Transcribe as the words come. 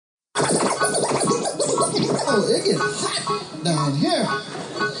Oh, it gets hot down here.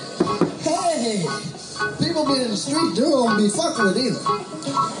 Hey, people be in the street, they don't be fucking with either.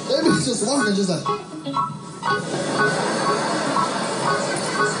 They be just walking, just like.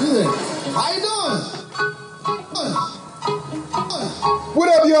 How you doing? What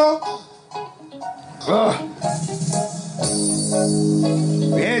up, y'all?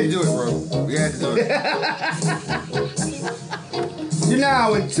 We had to do it, bro. We had to do it. You're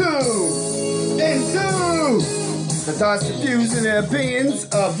now into the thoughts, the views, and the opinions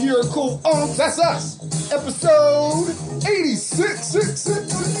of your cool unks. That's us. Episode 86.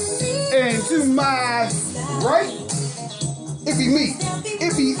 And to my right, It be me.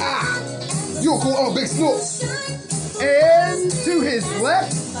 It be I. Your cool on Big Snooks. and to his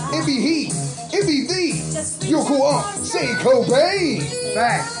left, It be he. It be thee. Your cool on Shane Cobain.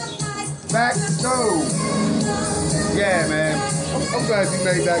 back stove. Yeah, man. I'm glad you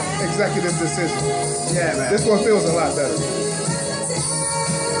made that executive decision. Yeah, man. This one feels a lot better.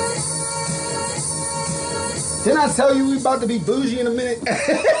 Didn't I tell you we about to be bougie in a minute?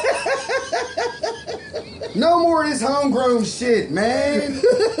 No more of this homegrown shit, man.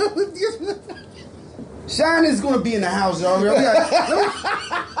 Shine is gonna be in the house, y'all.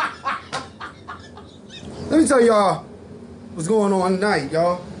 Let me tell y'all what's going on tonight,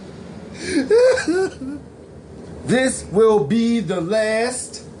 y'all. This will be the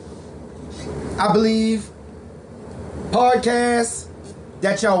last, I believe, podcast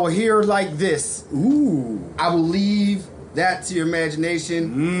that y'all will hear like this. Ooh. I will leave that to your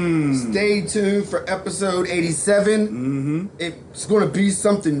imagination. Stay tuned for episode 87. Mm-hmm. It's going to be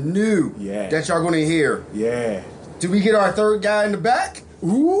something new that y'all going to hear. Yeah. Do we get our third guy in the back?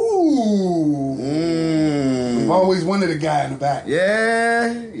 Ooh. I've always wanted a guy in the back.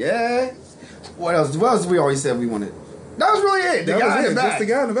 Yeah. What else? What else we always said we wanted? That was really it. The guy in the back. Just the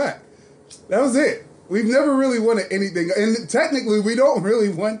guy in the back. That was it. We've never really wanted anything. And technically, we don't really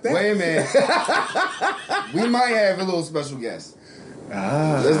want that. Wait a minute. We might have a little special guest.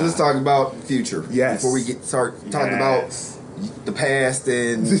 Let's talk about the future. Yes. Before we start talking about the past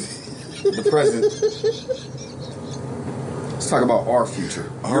and the present. Let's talk about our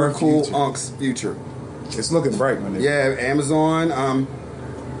future. Our cool future. Unk's future. It's looking bright, my nigga. Yeah, Amazon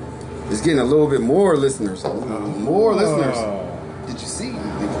is getting a little bit more listeners. More listeners. Did you see?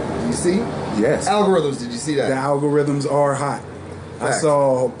 Did you see? Yes. Algorithms, did you see that? The algorithms are hot. I Fact.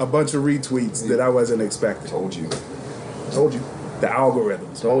 saw a bunch of retweets that I wasn't expecting. Told you. The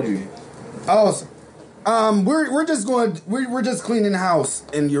algorithms. Told you. Oh, we're just cleaning the house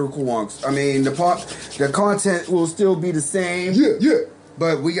in your cool Unks. I mean, the content will still be the same. Yeah.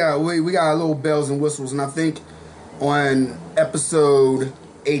 But we got a little bells and whistles, and I think on episode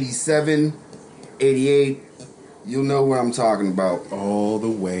 87, 88, you'll know what I'm talking about. All the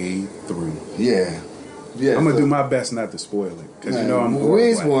way through. Yeah. I'm gonna do my best not to spoil it, because you know I'm. We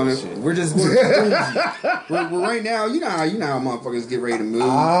ain't spoiling it. We're just we're right now. You know how motherfuckers get ready to move.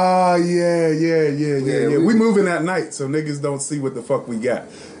 Yeah. We moving at night, so niggas don't see what the fuck we got.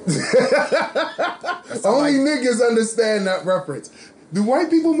 Only niggas understand that reference. Do white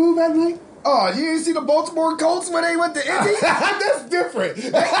people move at night? Oh, you didn't see the Baltimore Colts when they went to Indy? That's different.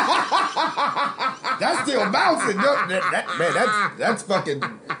 That's still bouncing. That's fucking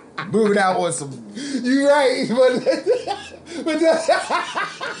moving out with some. You right, but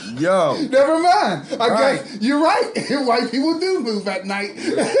Yo. Never mind. I Right. guess you're right. White people do move at night.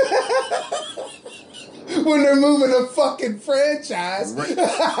 When they're moving a fucking franchise and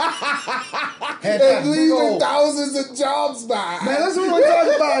leaving thousands of jobs behind. Man, that's what I'm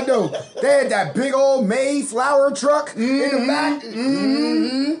talking about, though. They had that big old Mayflower truck in the back.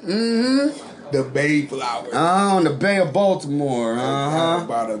 The Mayflower. Oh, in the Bay of Baltimore.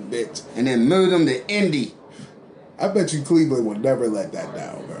 About a bitch. And then moved them to Indy. I bet you Cleveland would never let that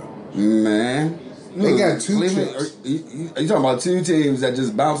down, bro. Man. They got two Cleveland, trips. are you talking about two teams that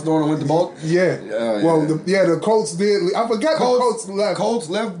just bounced on and went to Baltimore? Yeah. Well, the Colts did. I forgot the Colts left. Colts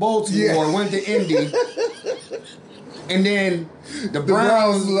left Baltimore, went to Indy. And then the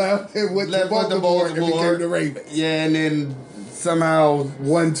Browns left and went to Baltimore and became the Ravens. Yeah, and then somehow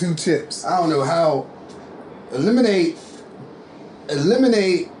won 2 chips. I don't know how. Eliminate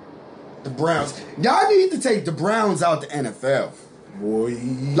the Browns. Y'all need to take the Browns out the NFL. Boy.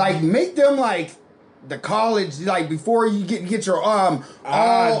 Like, make them like the college, like before you get your all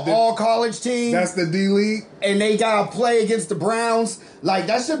college team. That's the D League. And they gotta play against the Browns. Like,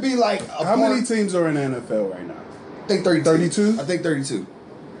 that should be like how many teams are in the NFL right now? I think 32. I think 32.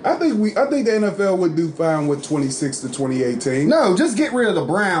 I think the NFL would do fine with 26 to 28 teams. No, just get rid of the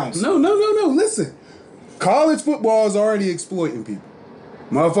Browns. No. Listen. College football is already exploiting people.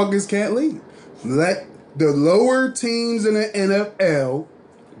 Motherfuckers can't leave. Let the lower teams in the NFL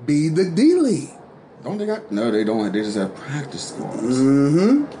be the D League. Don't they got? No, they don't. They just have practice scores.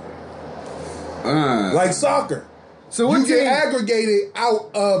 Mm-hmm. Like soccer. So what you get team- aggregated out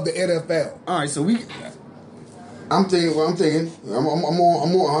of the NFL. All right, so I'm thinking.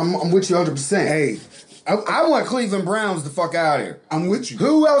 I'm with you 100%. Hey, I want Cleveland Browns the fuck out of here. I'm with you.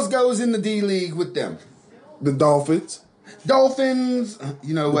 Who else goes in the D League with them? The Dolphins. Dolphins.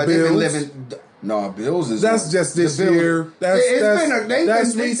 You know what? Bills. They've been living. No, Bills is. That's just this year.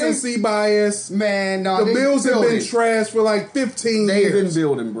 That's recency bias. Man, no, the Bills have been trash for like 15 years. They've been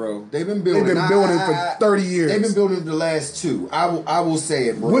building, bro. They've been building for 30 years. They've been building the last two. I will say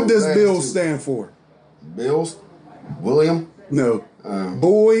it, bro. What does Bills stand for? Bills? William? No.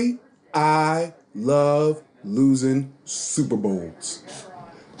 Boy, I love losing Super Bowls.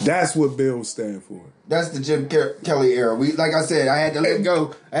 That's what Bills stand for. That's the Jim Kelly era. Like I said, I had to let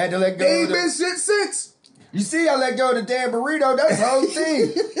go. They ain't been shit since. You see, I let go of the Dan Burrito. That's the whole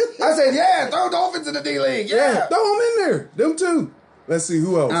team. I said, yeah, throw Dolphins in the D League. Yeah, throw them in there. Them too. Let's see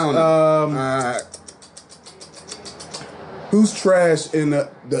who else. I don't know. Who's trash in a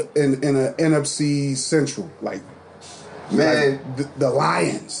NFC Central? Like, man, the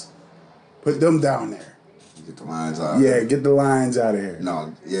Lions. Put them down there. Get the Lions out. Yeah, get the Lions out of here.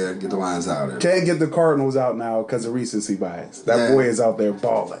 No, yeah, get the Lions out of there. Can't get the Cardinals out now because of recency bias. That boy is out there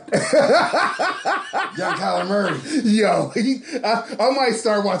balling. Young Kyler Murray. Yo, I might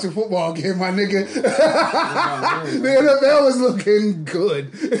start watching football again, my nigga. The NFL is looking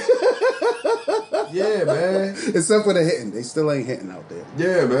good. Yeah, man. Except for the hitting. They still ain't hitting out there.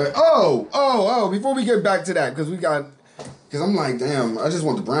 Yeah, man. Oh, before we get back to that, because I'm like, damn, I just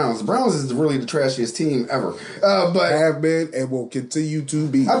want the Browns. The Browns is really the trashiest team ever. But have been and will continue to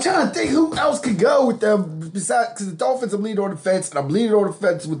be. I'm trying to think who else could go with them besides, because the Dolphins are bleeding on the fence, and I'm bleeding on the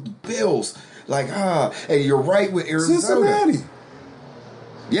fence with the Bills. Like, and you're right with Arizona. Cincinnati.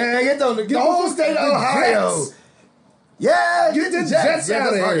 Yeah, get the whole state of Ohio. Jets. Yeah, get the Jets out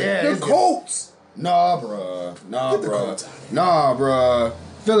of here. Yeah, the Colts. Nah, bruh. Nah, bruh.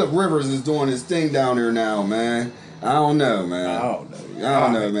 Phillip Rivers is doing his thing down there now, man. I don't know, man. I don't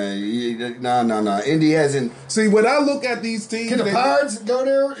know, man. Nah. Indy hasn't. See, when I look at these teams, can the Pirates go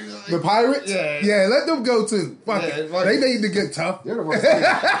there? The Pirates? Yeah, let them go too. Fuck it. They need to get tough. They're the worst team.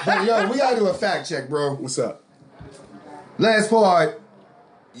 But yo, we gotta do a fact check, bro. What's up? Last part,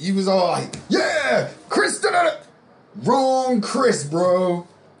 you was all like, yeah, Chris. Wrong, Chris, bro.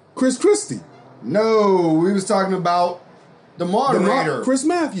 Chris Christie. No, we was talking about the moderator. Chris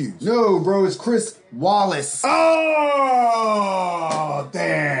Matthews. No, bro, it's Chris Wallace. Oh,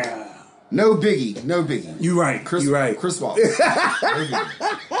 damn. No biggie. You right. You right. Chris Wallace. I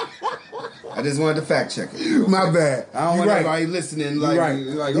just wanted to fact check it. My bad. I don't want everybody listening like,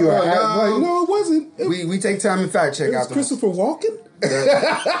 no, it wasn't. We take time and fact check out. Christopher Walken?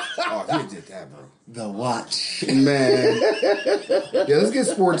 Oh, he did that, bro. The Watch. Man. Yeah, let's get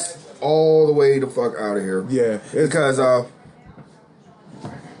sports all the way the fuck out of here. Yeah. Because,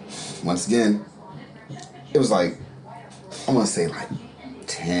 once again, it was like, I'm going to say like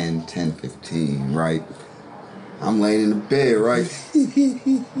 10:15, right? I'm laying in the bed, right?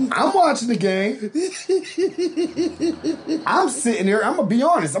 I'm watching the game. I'm sitting there, I'm going to be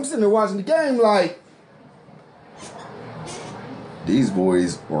honest, I'm sitting there watching the game like, these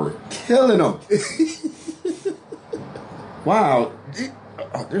boys were killing them. Wow.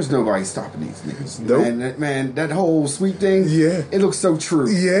 There's nobody stopping these niggas. Nope. Man, that whole sweet thing, yeah, it looks so true.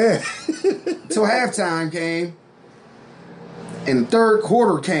 Yeah. Till halftime came, and the third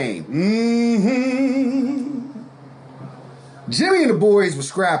quarter came. Mm-hmm. Jimmy and the boys were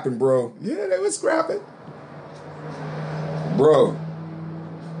scrapping, bro. Yeah, they were scrapping. Bro.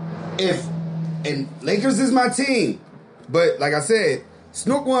 And Lakers is my team. But like I said,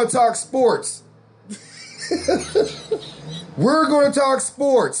 Snook want to talk sports. We're going to talk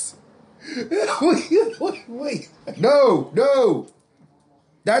sports. Wait. No.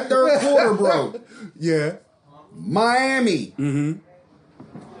 That third quarter, bro. Yeah. Miami. Mm-hmm.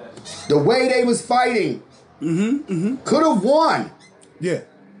 The way they was fighting. Could have won. Yeah.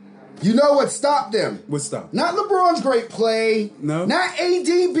 You know what stopped them? What stopped? Not LeBron's great play. No. Not AD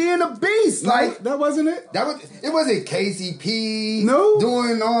being a beast. No, like that wasn't it. It wasn't KCP. No.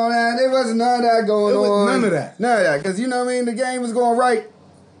 Doing all that. There wasn't none of that going on. None of that. None of that. Because you know what I mean? The game was going right.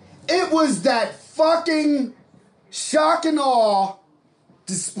 It was that fucking shock and awe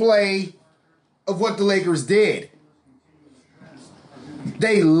display of what the Lakers did.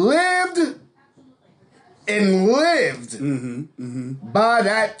 They lived and lived by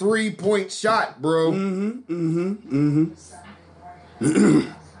that 3-point shot, bro.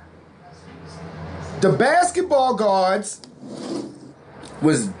 The basketball gods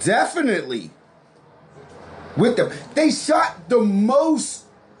was definitely with them. They shot the most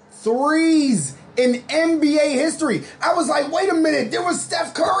threes in NBA history. I was like, wait a minute, there was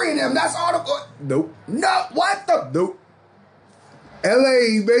Steph Curry in them. That's all the... Nope. No, what the... Nope.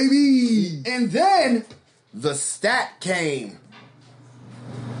 LA, baby. And then the stat came.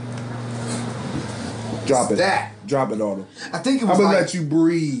 Drop it. Stat. Drop it on him. I think it was I'm gonna like, let you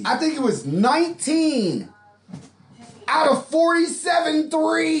breathe. I think it was 19 out of 47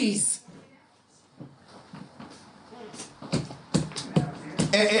 threes.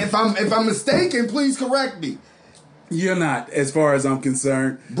 And if I'm mistaken, please correct me. You're not, as far as I'm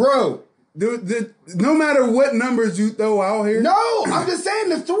concerned. Bro. No matter what numbers you throw out here. No, I'm just saying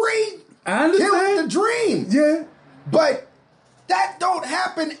the three I understand. killed the dream. Yeah. But that don't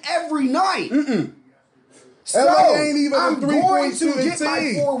happen every night. So LA ain't even a I'm three-point going to shooting get my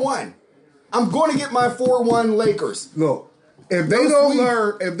team. 4-1. I'm going to get my 4-1 Lakers. Look, if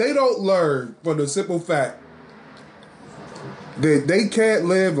they don't learn for the simple fact that they can't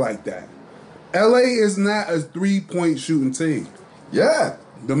live like that. LA is not a 3-point shooting team. Yeah.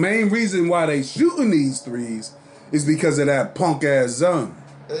 The main reason why they shooting these threes is because of that punk ass zone.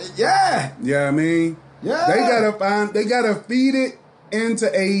 Yeah. You know what I mean? Yeah. They gotta feed it into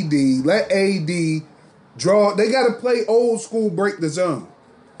AD. Let AD draw. They gotta play old school, break the zone.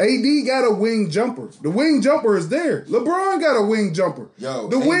 AD got a wing jumper. The wing jumper is there. LeBron got a wing jumper. Yo,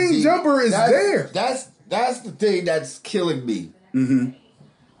 the AD, wing jumper is there. That's the thing that's killing me. Mm-hmm.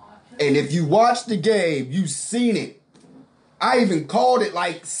 And if you watch the game, you've seen it. I even called it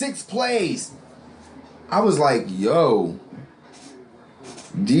like 6 plays. I was like, yo,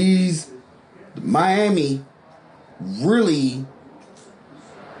 Miami really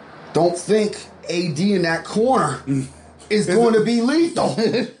don't think AD in that corner is going to be lethal. How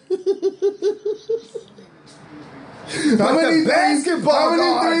many threes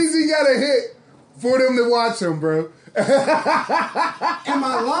he got to hit for them to watch him, bro? Am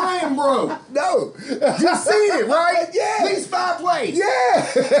I lying, bro? No. You seen it, right? Yeah. At least 5 plays. Yeah.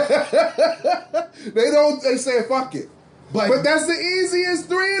 They say fuck it. But that's the easiest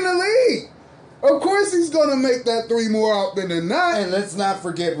 3 in the league. Of course he's gonna make that 3 more often than not. And let's not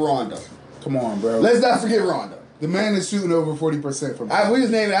forget Rondo. Come on, bro. Let's not forget Rondo. The man is shooting over 40% from We was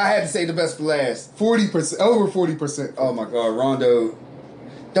naming. I had to say the best for last. 40%, over 40%. Oh my God, Rondo.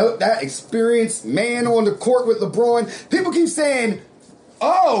 That experienced man on the court with LeBron. People keep saying,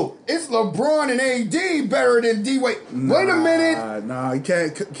 "Oh, it's LeBron and AD better than D Wade." Wait a minute. Nah, you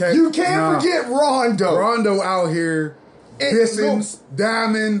can't forget Rondo. Rondo out here pissing,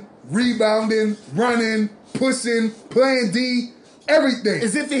 diamond, rebounding, running, pushing, playing D, everything.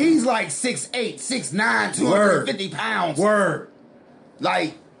 As if he's like 6'8", 6'9", 250 pounds. Word.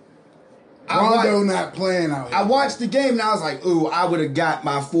 Like, Rondo not playing out here. I watched the game and I was like, ooh, I would have got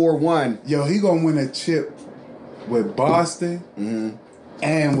my 4-1. Yo, he gonna win a chip with Boston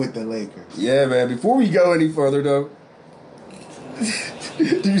and with the Lakers. Yeah, man. Before we go any further, though,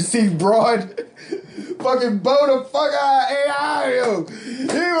 do you see Broad fucking bow the fuck out of AI? Yo. He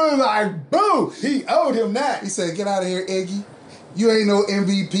was like, boo! He owed him that. He said, get out of here, Iggy. You ain't no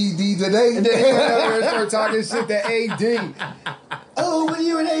MVPD today. And then he went over there and started talking shit to AD. Oh, what are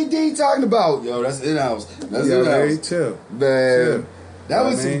you and AD talking about? Yo, that's in-house. That's in-house. Very chill. Man, chill. that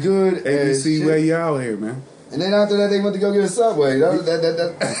was some good ABC shit. where you out here, man. And then after that, they went to go get a Subway.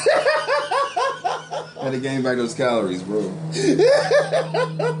 That had to gain back those calories, bro. It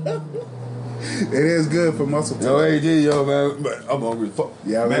is good for muscle tone. Yo, AD, yo, man. I'm hungry as fuck.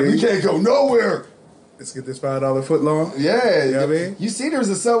 Yeah, man, we can't go nowhere. Let's get this $5 foot long. Yeah. You know what I mean? You see there's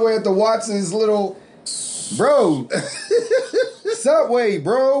a Subway at the Watson's little... Bro. Subway,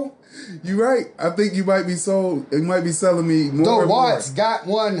 bro. You right. I think you might be sold. It might be selling me more. The and Watts more. got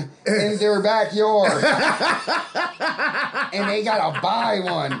one in their backyard. And they gotta buy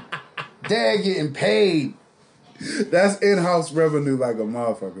one. They're getting paid. That's in-house revenue like a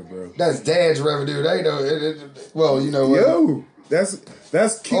motherfucker, bro. That's dad's revenue. They know. Well, you know what? Yo, that's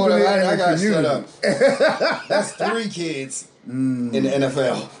keeping it in I the gotta community. shut up. That's 3 kids in the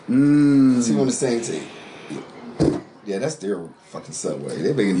NFL. Two on the same team. Yeah, that's their fucking Subway.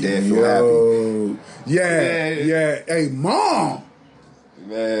 They making dad feel happy. Yeah. Hey, mom.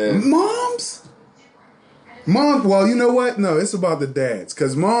 Man. Moms? Mom, well, you know what? No, it's about the dads.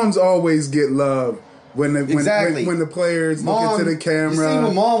 Because moms always get love when the players look into the camera. You see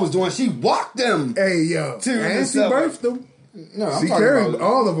what mom was doing? She walked them. Hey, yo. And she birthed them. No, I'm she talking carried about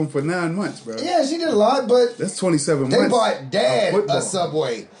all of them for 9 months, bro. Yeah, she did a lot, but that's 27 they months. bought dad a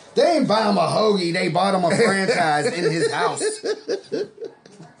Subway. They ain't buy him a hoagie. They bought him a franchise in his house.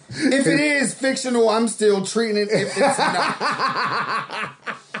 If it is fictional, I'm still treating it if it's not.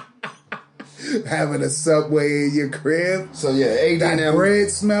 Having a Subway in your crib. So yeah, AD that bread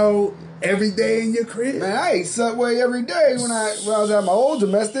smell every day in your crib. Man, I ate Subway every day when I was at my old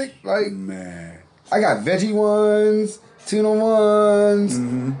domestic. Like, man, I got veggie ones, tuna ones,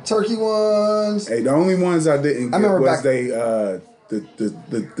 turkey ones. Hey, the only ones I didn't get was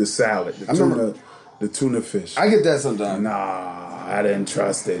the salad. The tuna fish. I get that sometimes. Nah, I didn't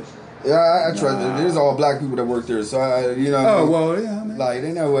trust it. Yeah, I trust it. There's all black people that work there, so well, yeah, man. Like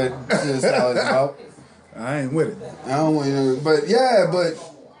they know what tuna salad is about. I ain't with it. I don't want but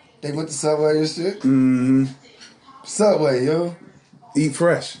they went to Subway and shit. Subway, yo. Eat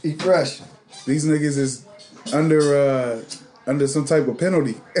fresh. Eat fresh. These niggas is under some type of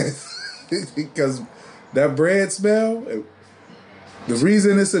penalty because that bread smell. The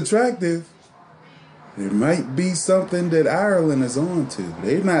reason it's attractive. There might be something that Ireland is on to.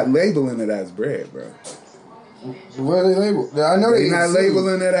 They're not labeling it as bread, bro. What are they label? I know they're not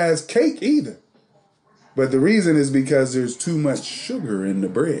labeling it as cake either. But the reason is because there's too much sugar in the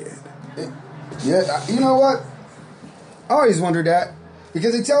bread. Yeah, you know what? I always wondered that.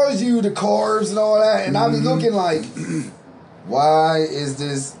 Because it tells you the carbs and all that, and I'll be looking like, why is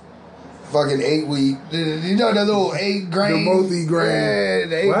this fucking 8 week? You know the little 8 grain, the multi-grain. Yeah,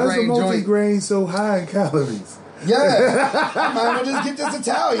 the 8 why grain is the multi-grain so high in calories? Yeah, I might as well just get this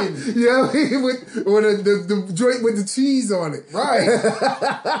Italian. Yeah, with the joint with the cheese on it, right?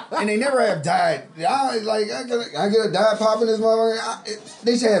 And they never have diet. I get a diet pop in this motherfucker.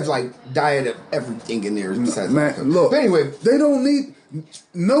 They should have like diet of everything in there. Besides look. But anyway, they don't need.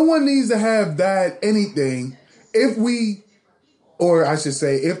 No one needs to have diet anything if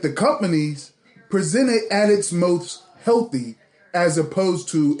the companies present it at its most healthy as opposed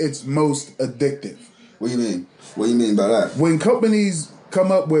to its most addictive. What do you mean? What do you mean by that? When companies come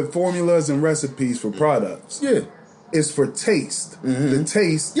up with formulas and recipes for products, it's for taste. The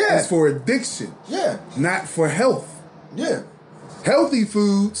taste is for addiction, not for health. Yeah. Healthy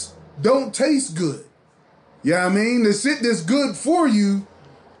foods don't taste good. You know what I mean? The shit that's good for you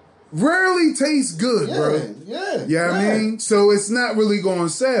rarely tastes good, bro. Yeah. You know what I mean? So it's not really going to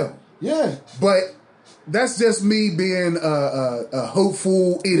sell. Yeah. But that's just me being a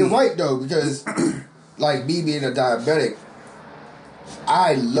hopeful idiot. You're right, though, because like me being a diabetic,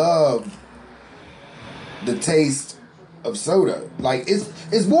 I love the taste of soda. Like,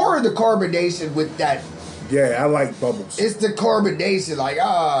 it's more of the carbonation with that. Yeah, I like bubbles. It's the carbonation. Like,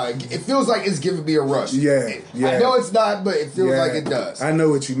 it feels like it's giving me a rush. Yeah. I know it's not, but it feels like it does. I know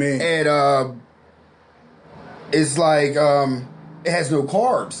what you mean. And it's like, it has no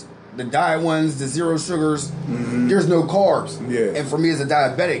carbs. The diet ones, the zero sugars, there's no carbs. Yeah. And for me as a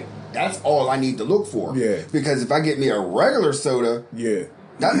diabetic, that's all I need to look for. Yeah. Because if I get me a regular soda,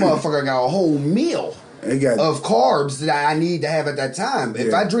 that motherfucker got a whole meal of carbs that I need to have at that time.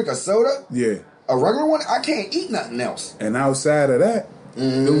 If I drink a soda, a regular one, I can't eat nothing else. And outside of that,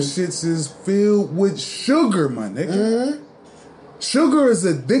 those shits is filled with sugar, my nigga. Sugar is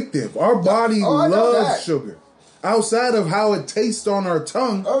addictive. Our body loves sugar. Outside of how it tastes on our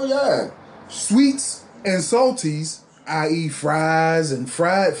tongue. Oh, yeah. Sweets and salties, i.e. fries and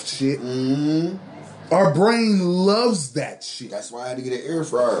fried shit. Our brain loves that shit. That's why I had to get an air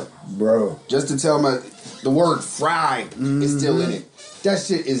fryer. Bro. Just to tell the word fried is still in it. That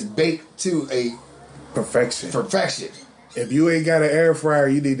shit is baked to a perfection. If you ain't got an air fryer,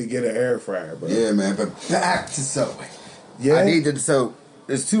 you need to get an air fryer, bro. Yeah, man. But back to Subway. Yeah. I need to. So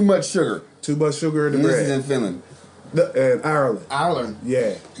there's too much sugar. Too much sugar in the bread. This is in Finland. Ireland.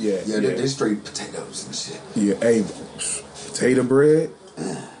 Yeah. They're straight potatoes and shit. Yeah, hey, potato bread.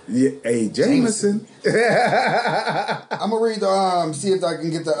 Yeah, hey, Jameson. I'm gonna read the see if I can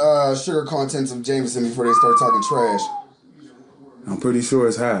get the sugar contents of Jameson before they start talking trash. I'm pretty sure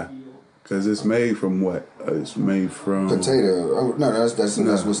it's high, cause it's made from what? It's made from potato. Oh, no, that's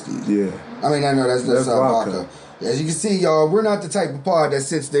whiskey. Yeah. I mean, I know that's vodka. As you can see, y'all, we're not the type of pod that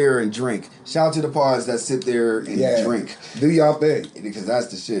sits there and drink. Shout out to the pods that sit there and drink. Do y'all thing. Because that's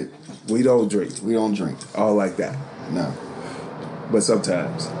the shit. We don't drink. We don't drink. All like that. No. But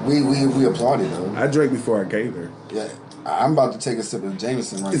sometimes. We applaud it, though. I drank before I gave her. Yeah. I'm about to take a sip of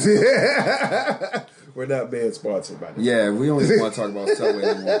Jameson right now. We're not being sponsored by that. Yeah, we don't even want to talk about Subway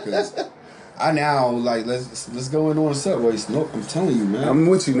anymore because I now let's go in on a Subway. Nope, I'm telling you, man. I'm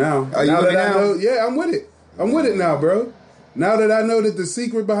with you now. Are you with me now? I'm with it. I'm with it now, bro. Now that I know that the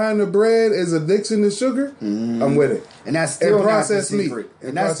secret behind the bread is addiction to sugar, I'm with it. And that's still not the secret.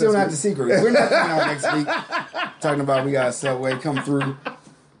 And that's still not the secret. We're not coming out next week talking about we got a Subway come through,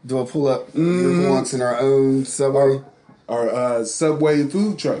 do a pull up once in our own Subway. Our Subway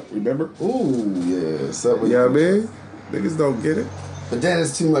food truck, remember? Ooh, yeah. Subway. Yeah, man. Niggas don't get it. But then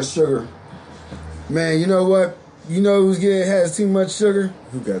it's too much sugar. Man, you know what? You know who's has too much sugar?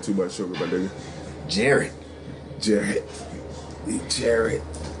 Who got too much sugar, my nigga? Jared. Jared.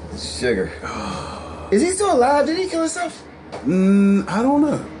 Sugar. Is he still alive? Did he kill himself? I don't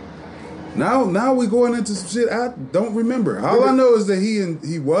know. Now we going into some shit I don't remember. All I know is that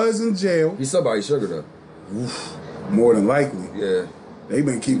he was in jail. He's somebody's sugar though. Oof. More than likely. Yeah. They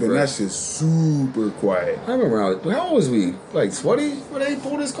been keeping that shit super quiet. I remember how old was we? Like 20 when they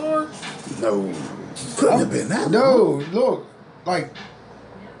pulled his car? No. Couldn't have been that long. No, look. Like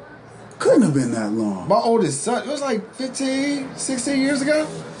couldn't have been that long. My oldest son, it was like 15, 16 years ago.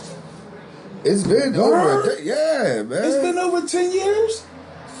 It's been Word? over. Yeah, man. It's been over 10 years?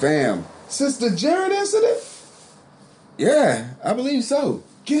 Fam. Since the Jared incident? Yeah, I believe so.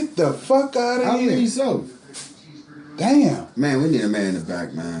 Get the fuck out of here. I believe so. Damn. Man, we need a man in the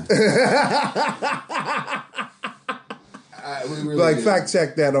back, man. We really like, do. fact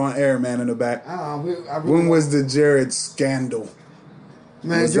check that on air, man, in the back. When was the Jared scandal?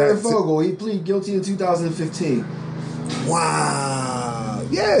 Man, Jared Fogle, he pleaded guilty in 2015. Wow.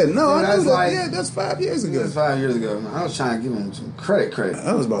 Yeah, no, I knew that. Like, yeah, that's 5 years ago. That's 5 years ago. I was trying to give him some credit.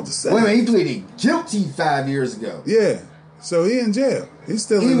 I was about to say. Wait a minute, he pleaded guilty 5 years ago. Yeah. So he in jail. He's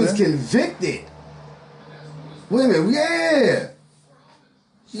still in there. He was convicted. Wait a minute,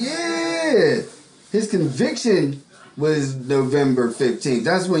 yeah. His conviction was November 15th.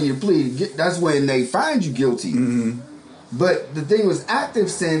 That's when you plead. That's when they find you guilty. Mm-hmm. But the thing was active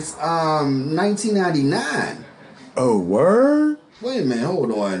since 1999. Oh, word? Wait a minute,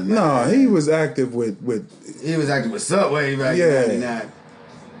 hold on, man. No, he was active with He was active with Subway back in 99.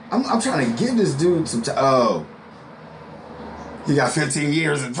 I'm trying to give this dude some time. Oh. He got 15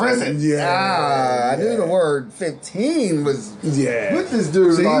 years in prison. Yeah. I knew the word 15 was with this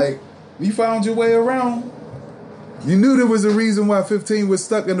dude. See, like, you found your way around. You knew there was a reason why 15 was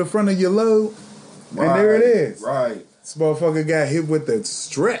stuck in the front of your load. And there it is. Right. This motherfucker got hit with the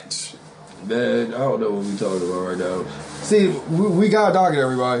stretch. Man, I don't know what we talking about right now. See, we got a docket,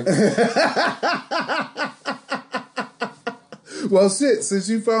 everybody. Well, shit, since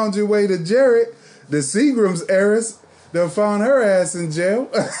you found your way to Jared, the Seagram's heiress done found her ass in jail.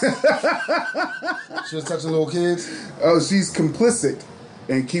 She was touching little kids? Oh, she's complicit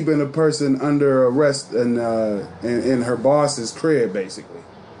in keeping a person under arrest in her boss's crib, basically.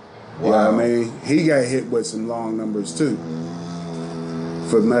 Wow. Yeah, I mean, he got hit with some long numbers, too.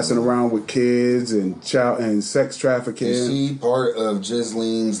 For messing around with kids and child and sex trafficking. Is she part of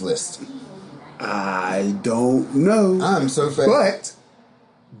Gisleen's list? I don't know. I'm so fast.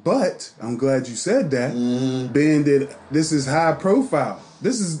 But I'm glad you said that. Mm-hmm. Being that this is high profile.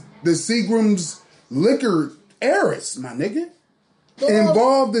 This is the Seagram's liquor heiress, my nigga.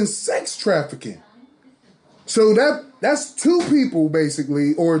 Involved in sex trafficking. So that's two people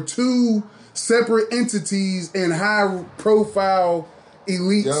basically, or two separate entities in high profile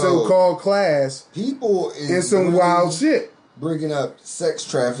elite so-called class. People is and some wild shit. Bringing up sex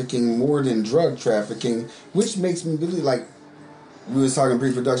trafficking more than drug trafficking, which makes me really like. We was talking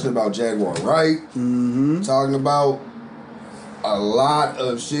pre-production about Jaguar, right? Mm-hmm. Talking about a lot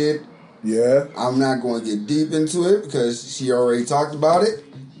of shit. Yeah. I'm not going to get deep into it because she already talked about it.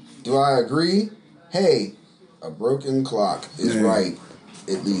 Do I agree? Hey, a broken clock is right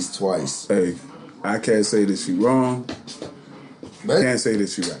at least twice. Hey, I can't say that she wrong. But can't say that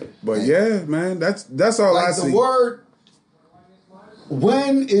she right. But yeah, man, that's all like I see. The word.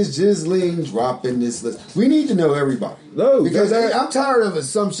 When is Ghislaine dropping this list? We need to know everybody. No, because I'm tired of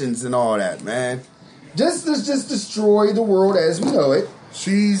assumptions and all that, man. Just destroy the world as we know it.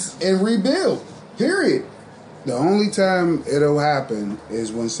 And rebuild. Period. The only time it'll happen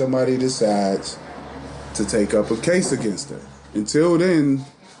is when somebody decides to take up a case against her. Until then,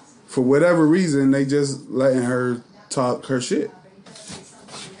 for whatever reason, they just letting her talk her shit.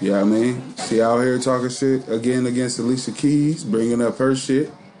 You know what I mean? She out here talking shit again against Alicia Keys, bringing up her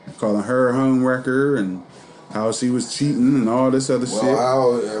shit, calling her a home wrecker and how she was cheating and all this other shit.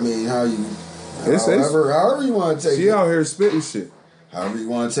 However you want to take it. She out here spitting shit. However you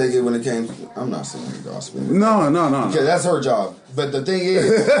want to take it when it came. I'm not saying you're gossiping. No. Because that's her job. But the thing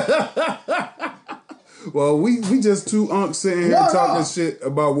is. Well, we just two unks sitting here talking shit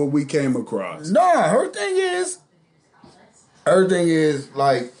about what we came across. Nah, her thing is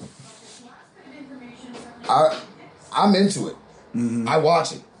like I'm into it. Mm-hmm. I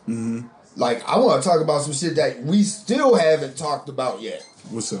watch it. Mm-hmm. Like I want to talk about some shit that we still haven't talked about yet.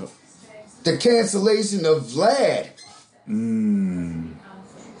 What's up? The cancellation of Vlad. I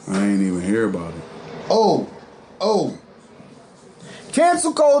ain't even hear about it. Oh,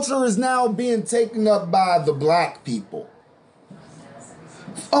 Cancel culture is now being taken up by the black people.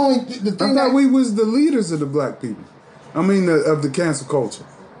 Only the thing I thought we was the leaders of the black people. I mean, of the cancel culture.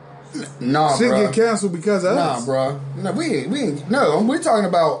 Nah, shit bro. get canceled because of us. Nah, bro. No, we ain't. No, we're talking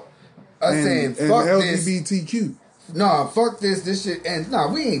about us saying fuck and this. LGBTQ. Nah, fuck this shit. And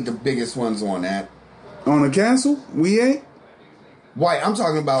nah, we ain't the biggest ones on that. On the cancel, we ain't. White. I'm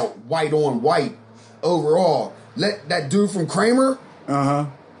talking about white on white overall. Let that dude from Kramer.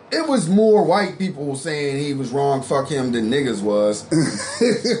 It was more white people saying he was wrong, fuck him, than niggas was.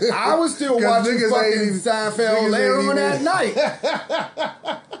 I was still watching fucking Seinfeld later on that night.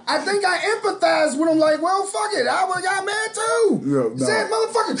 I think I empathized with him like, well, fuck it. I would've got mad too. No. Said,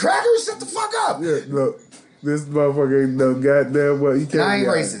 motherfucking crackers, shut the fuck up. Yeah, look, this motherfucker ain't no goddamn what. You can't. I ain't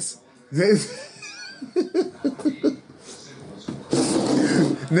racist.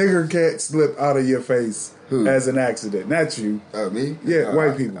 Nigger can't slip out of your face as an accident. Not you. Oh, me? Yeah,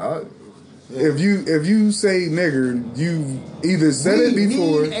 white people. Yeah. If you say nigger, you either said it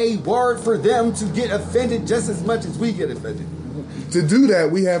before. We need a word for them to get offended just as much as we get offended. To do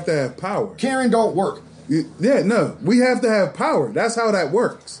that, we have to have power. Karen don't work. Yeah, no. We have to have power. That's how that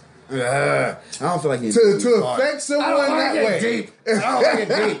works. I don't feel like getting to affect someone that way. Deep. I don't like it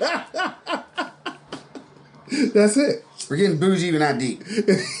deep. That's it. We're getting bougie, but not deep.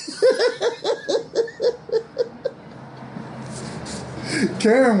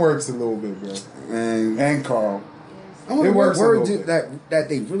 Karen works a little bit, bro. And Carl. I wonder what word that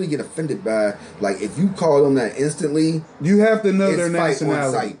they really get offended by. Like, if you call them that instantly, you have to know their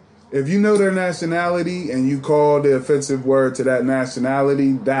nationality. If you know their nationality and you call the offensive word to that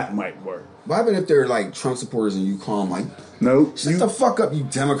nationality, that might work. What happens if they're like Trump supporters and you call them like, nope. Shut the fuck up, you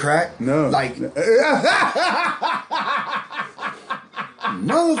Democrat. No. Like,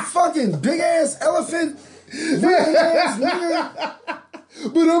 motherfucking big ass elephant. Big ass nigga.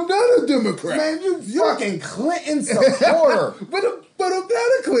 But I'm not a Democrat. Man, you fucking Clinton supporter. but I'm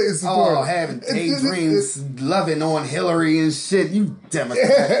not a Clinton supporter. Oh, having daydreams, loving on Hillary and shit. You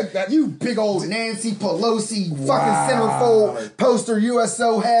Democrat. You big old Nancy Pelosi fucking centerfold poster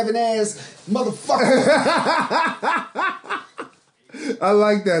USO having ass motherfucker. I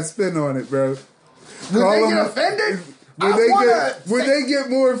like that spin on it, bro. Would they get offended? Would they get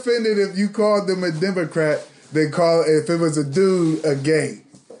more offended if you called them a Democrat? They call if it was a dude a gay.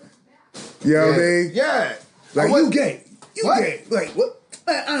 You know what I mean? Yeah. Like you gay. You gay. Like what?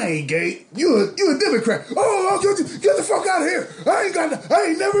 Man, I ain't gay. You a Democrat. Oh, get the fuck out of here. I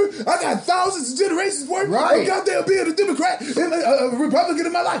got thousands of generations worth of goddamn being a Democrat and a Republican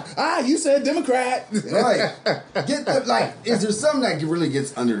in my life. You said Democrat. Right. Is there something that really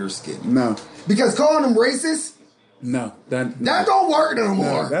gets under their skin? No. Because calling them racist, no, that don't work no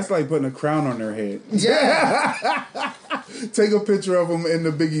more. No, that's like putting a crown on their head. Yeah. Take a picture of them in the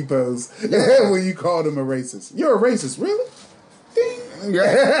Biggie pose when you call them a racist. You're a racist, really? Ding.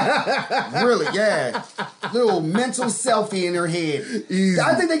 Yeah. Really, yeah. Little mental selfie in their head. Easy.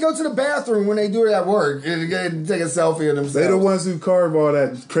 I think they go to the bathroom when they do it at work and take a selfie of themselves. They're the ones who carve all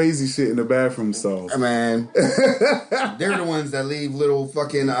that crazy shit in the bathroom stalls. Man. They're the ones that leave little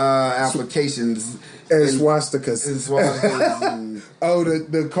fucking applications. And swastikas. Oh,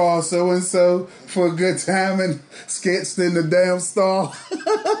 the call so-and-so for a good time and sketched in the damn stall.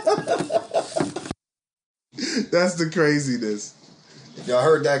 That's the craziness. If y'all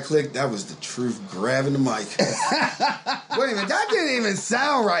heard that click, that was the truth grabbing the mic. Wait a minute, that didn't even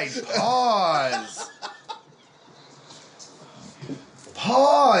sound right.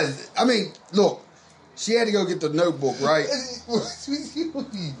 Pause. I mean, look. She had to go get the notebook, right? What are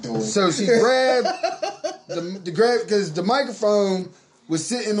you doing? So she grabbed because the microphone was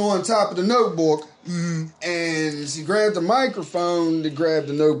sitting on top of the notebook, and she grabbed the microphone to grab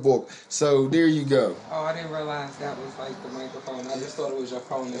the notebook. So there you go. Oh, I didn't realize that was like the microphone. I just thought it was your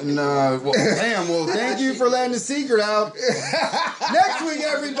phone. Nah, well, damn. Well, thank you for letting the secret out. Next week,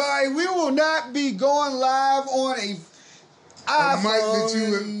 everybody, we will not be going live on a mic that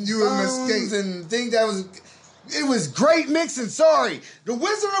you would mistake and think that was. It was great mixing. Sorry, the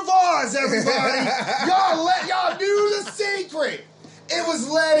Wizard of Oz, everybody. y'all knew the secret. It was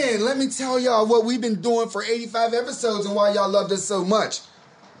let in. Let me tell y'all what we've been doing for 85 episodes and why y'all loved us so much.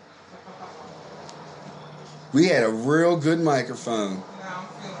 We had a real good microphone.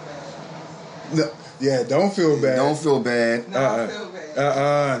 No, yeah, don't feel bad. Don't feel bad. No, I feel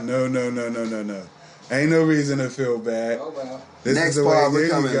bad. No. Ain't no reason to feel bad. Oh, well. Next part, we're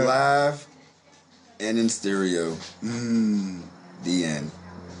coming live and in stereo. The end.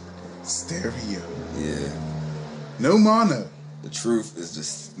 Stereo. Yeah. No mono. The truth is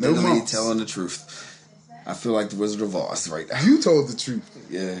just no literally telling the truth. I feel like the Wizard of Oz right now. You told the truth.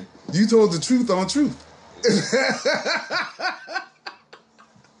 Yeah. You told the truth on truth.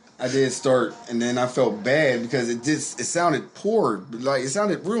 I did start, and then I felt bad because it sounded poor. Like, it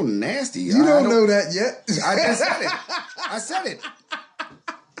sounded real nasty. You don't know that yet. I just said it. I said it.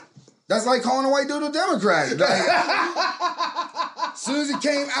 That's like calling a white dude a Democrat. Like, as soon as it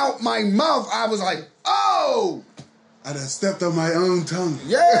came out my mouth, I was like, oh! I done stepped on my own tongue.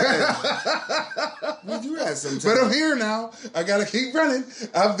 Yeah. We do that sometimes. But I'm here now. I gotta keep running.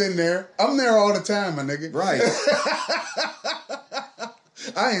 I've been there. I'm there all the time, my nigga. Right.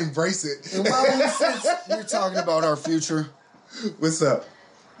 I embrace it. And while since we're talking about our future, what's up?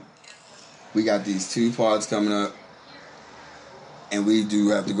 We got these 2 pods coming up, and we do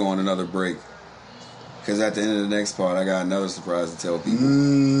have to go on another break. Because at the end of the next pod, I got another surprise to tell people.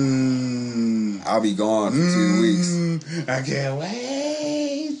 I'll be gone for 2 weeks. I can't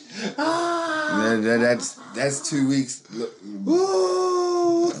wait. That's 2 weeks. Look,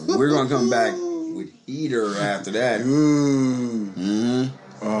 we're gonna come back with heater after that.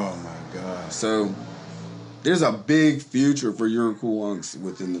 Oh my god! So there's a big future for your cool unks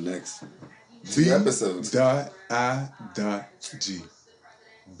within the next 2 episodes. B.I.G.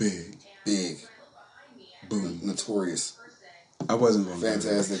 Big. Boom. Notorious. I wasn't going to.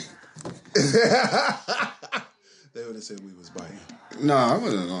 Fantastic. They would have said we was biting. No, I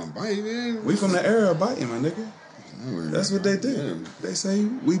wasn't gonna bite, man. We from the era of biting, my nigga. That's what they do. Yeah. They say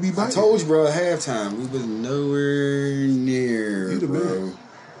we be biting. I told you, bro, at halftime, we was nowhere near, You the bro. man.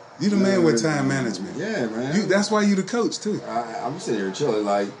 You the man with time management. Yeah, man. That's why you the coach, too. I'm sitting here chilling,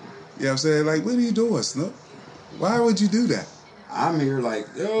 like... You know what I'm saying? Like, what are you doing, Snook? Why would you do that? I'm here like,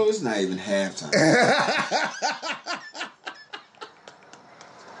 yo, it's not even halftime.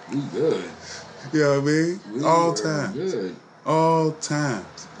 We good. You know what I mean? We All are time. good. All time.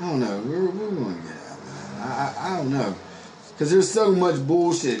 I don't know. We're going to get out, man. I don't know. Because there's so much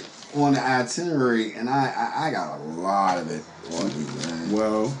bullshit on the itinerary, and I got a lot of it on me, man.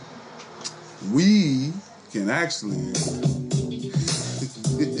 Well, we can actually...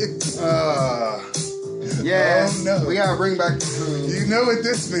 Yeah, oh, no. we gotta bring back the food. You know what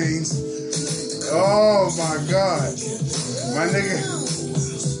this means. Oh my God. My nigga.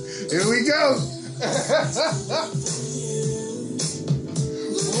 Here we go.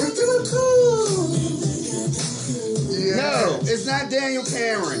 Yeah. No, it's not Daniel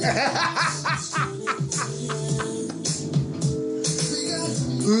Cameron.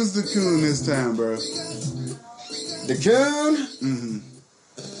 Who's the coon this time, bro? The coon? Mm-hmm.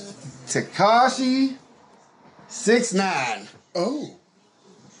 Tekashi 6ix9ine.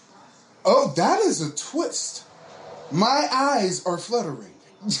 Oh, that is a twist. My eyes are fluttering.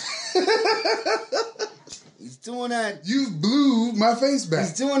 He's doing that. You blew my face back.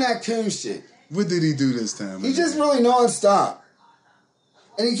 He's doing that coon shit. What did he do this time? He just really nonstop.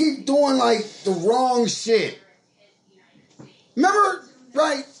 And he keep doing like the wrong shit. Remember,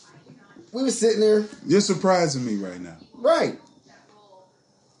 right? We were sitting there. You're surprising me right now. Right.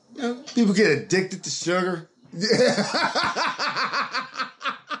 You know, people get addicted to sugar. Yeah.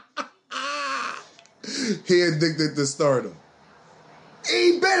 He addicted to stardom.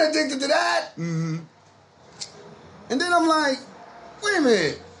 He been addicted to that. Mm-hmm. And then I'm like, wait a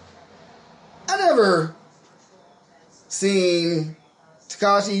minute. I never seen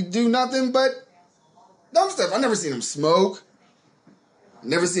Tekashi do nothing but dumb stuff. I never seen him smoke.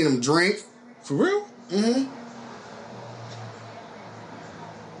 Never seen him drink. For real? Mm-hmm.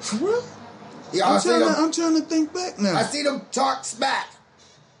 For real? Yeah, I'm trying to think back now. I seen him talk smack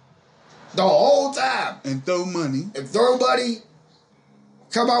the whole time. And throw money. And throw buddy.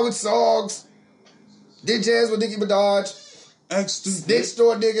 Come out with songs. Did jazz with Nicki Minaj. Act stupid. Snitch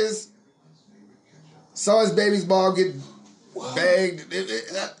store niggas. Saw his baby's mom get bagged.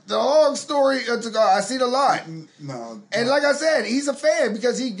 The whole story of Tekashi, I seen a lot. No. And like I said, he's a fan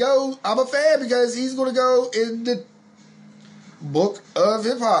because I'm a fan because he's going to go in the book of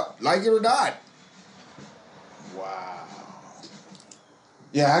hip hop, like it or not. Wow.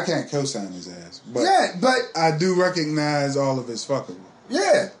 Yeah, I can't co-sign his ass. But Yeah, but I do recognize all of his fuckery.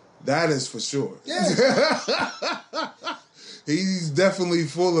 yeah, That is for sure. yeah. He's definitely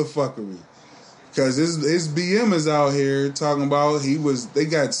full of fuckery. Because his BM is out here talking about they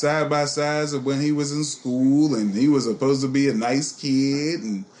got side by sides of when he was in school and he was supposed to be a nice kid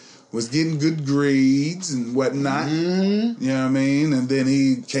and was getting good grades and whatnot. Mm-hmm. You know what I mean? And then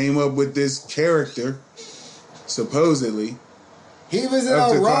he came up with this character, supposedly. He was in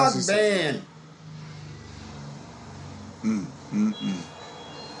Up a to rock classes. band.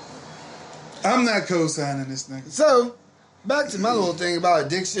 I'm not co-signing this nigga. So, back to my little thing about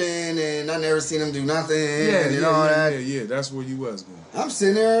addiction, and I never seen him do nothing, and all that. Yeah, that's where you was going. I'm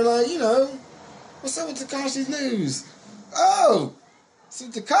sitting there like, what's up with Tekashi's news? Oh, so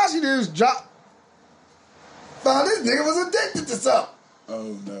Tekashi news dropped. Found this nigga was addicted to something.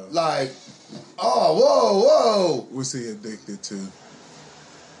 Oh no! Like, whoa. What's he addicted to?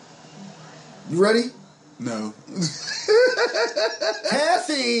 You ready? No.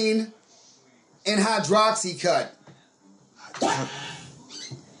 Caffeine and Hydroxycut.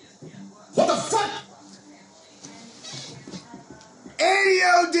 What the fuck?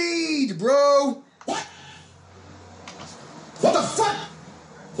 ADOD'd, bro. What? What the fuck?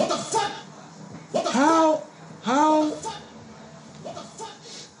 What the fuck? What the How?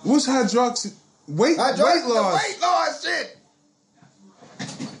 What's hydroxy? Weight loss. Weight loss shit.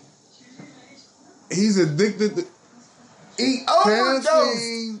 He's addicted to He overdosed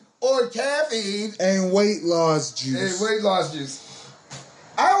caffeine or caffeine and weight loss juice. and weight loss juice.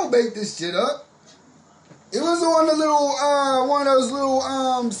 I don't make this shit up. It was on the little one of those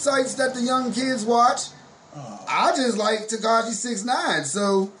little sites that the young kids watch. I just like Tekashi 6ix9ine,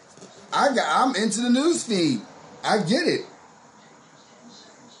 so I'm into the news feed. I get it.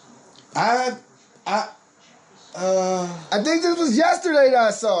 I think this was yesterday that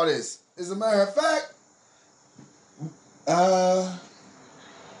I saw this. As a matter of fact,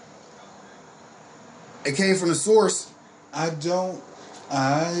 it came from the source. I'm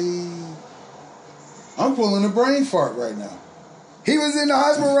pulling a brain fart right now. He was in the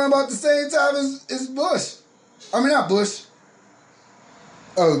hospital around about the same time as Bush. I mean, not Bush.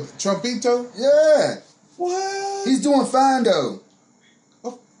 Oh, Trumpito? Yeah. What? He's doing fine, though.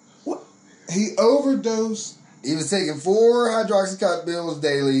 What? He overdosed. He was taking 4 hydroxycut pills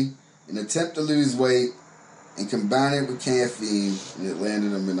daily in an attempt to lose weight and combine it with caffeine, and it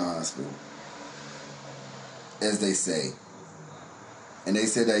landed him in the hospital. As they say. And they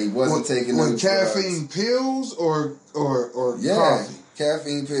said that he wasn't taking those caffeine drugs. pills or Yeah, coffee?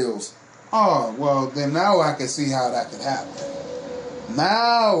 caffeine pills. Oh, well, then now I can see how that could happen.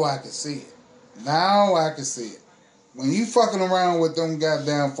 Now I can see it. When you fucking around with them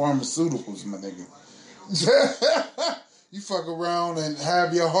goddamn pharmaceuticals, my nigga, you fuck around and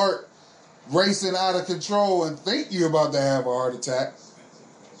have your heart racing out of control and think you're about to have a heart attack.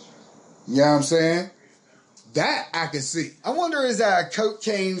 You know what I'm saying? That I can see. I wonder, is that a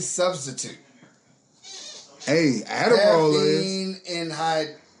cocaine substitute? Hey, Adderall is. Caffeine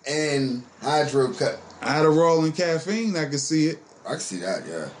and Hydroxycut. Adderall and caffeine, I can see it. I can see that,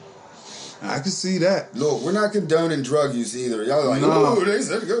 yeah. I can see that. Look, we're not condoning drug use either. Y'all like, No. oh, they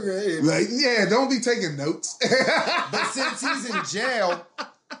said cocaine. Like, yeah, don't be taking notes. But since he's in jail,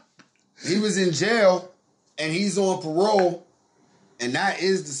 he was in jail, and he's on parole, and that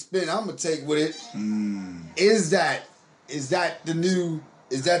is the spin I'm gonna take with it. Is that the new?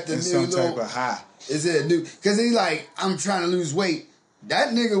 Is that the It's new some type of high? Is it a new? Because he's like, I'm trying to lose weight. That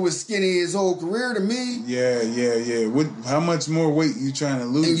nigga was skinny his whole career to me. Yeah. How much more weight you trying to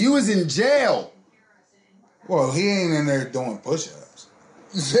lose? And you was in jail. Well, he ain't in there doing push-ups.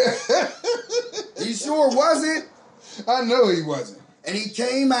 He sure wasn't. I know he wasn't. And he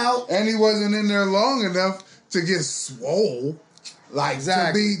came out. And he wasn't in there long enough to get swole. Like,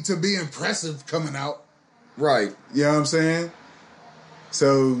 Exactly. to be impressive coming out. Right. You know what I'm saying?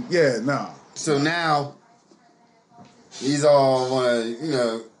 So, yeah, no. So now, he's all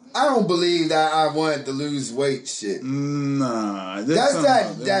wanna, I don't believe that I wanted to lose weight shit. Nah. That's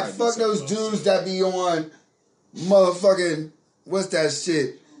that fuck those dudes that be on motherfucking, what's that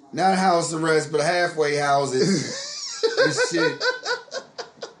shit? Not house arrest, but halfway houses and shit.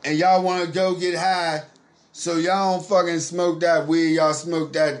 And y'all want to go get high, so y'all don't fucking smoke that weed. Y'all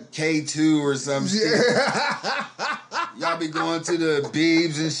smoke that K2 or some shit. Y'all be going to the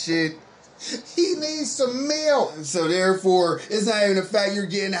Beebs and shit. He needs some milk. So therefore, it's not even the fact you're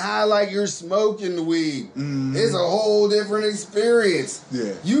getting high like you're smoking the weed. It's a whole different experience.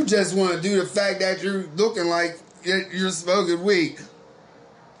 Yeah. You just want to do the fact that you're looking like you're smoking weed.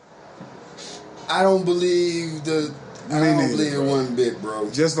 I don't believe I don't believe it one bit, bro.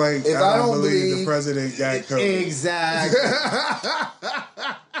 Just like If I don't believe the president got COVID. Exactly.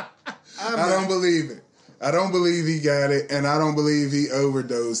 I don't believe it. I don't believe he got it, and I don't believe he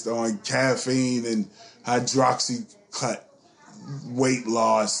overdosed on caffeine and hydroxycut weight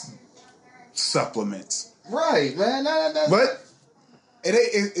loss supplements. Right, man. But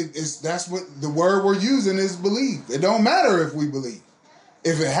that's what the word we're using is believe. It don't matter if we believe.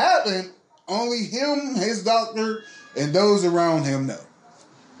 If it happened, only him, his doctor, and those around him know.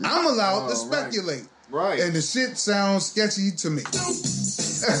 I'm allowed to speculate. Right. And the shit sounds sketchy to me.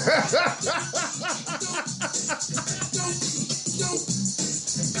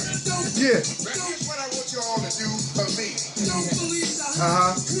 Yeah. Here's what I want you all to do for me. I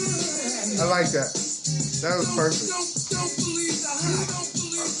like that. That was perfect.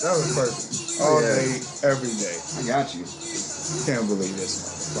 That was perfect. All day, every day. I got you. Can't believe this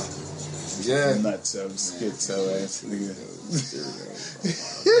motherfucker. Yeah. Nutso, schizo ass nigga.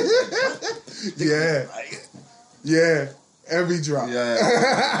 Yeah. Yeah. Every drop. Yeah.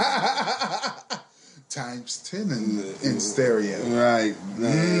 Times 10 in stereo. Right.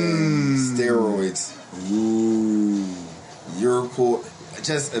 Steroids. Ooh. You're cool.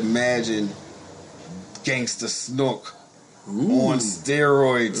 Just imagine Gangsta Snook on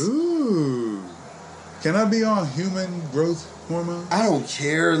steroids. Ooh. Can I be on human growth hormone? I don't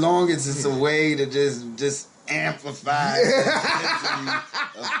care, as long as it's a way to just amplify the intensity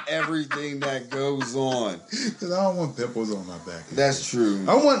of everything that goes on. Because I don't want pimples on my back. That's true.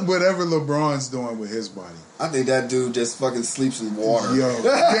 I want whatever LeBron's doing with his body. I think that dude just fucking sleeps in water. Yo,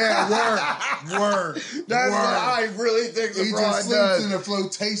 yeah, word. That's what I really think He LeBron just sleeps does. in a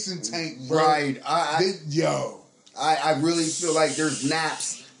flotation tank, bro. Right. I really feel like there's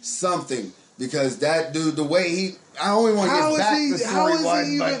naps something. Because that dude, the way he, I don't even want to get back to story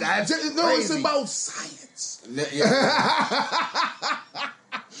one, but that's crazy. No, it's about science. Yeah.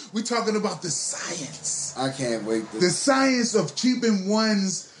 We're talking about the science. I can't wait. The science of keeping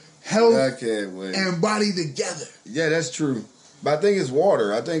one's health I can't wait. and body together. Yeah, that's true. But I think it's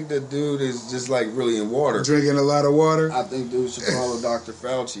water. I think the dude is just like really in water. Drinking a lot of water. I think dude should follow Dr.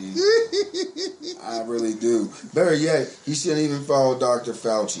 Fauci. I really do. Better yet, he shouldn't even follow Dr.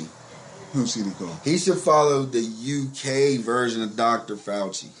 Fauci. Who should he call? He should follow the UK version of Dr.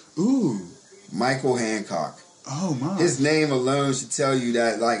 Fauci. Ooh. Michael Hancock. Oh, my. His name alone should tell you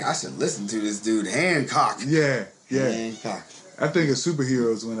that, like, I should listen to this dude, Hancock. Yeah. Hancock. I think of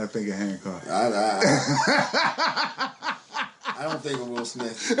superheroes when I think of Hancock. I don't think of Will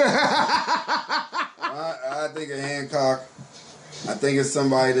Smith. I think of Hancock. I think of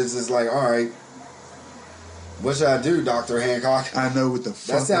somebody that's just like, all right, what should I do, Dr. Hancock? I know what the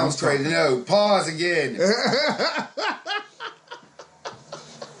fuck. That sounds crazy. No, pause again.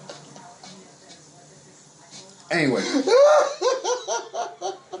 Anyway.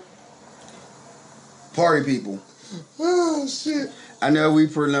 Party people. Oh, shit. I know we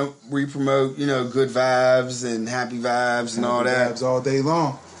promote, good vibes and happy vibes and all that. Vibes all day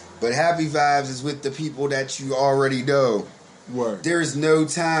long. But happy vibes is with the people that you already know. Word. There's no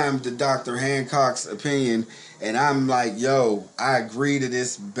time to Dr. Hancock's opinion. And I'm like, yo, I agree to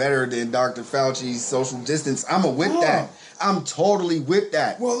this better than Dr. Fauci's social distance. I'm with that. I'm totally with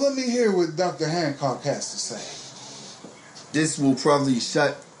that. Well, let me hear what Dr. Hancock has to say. This will probably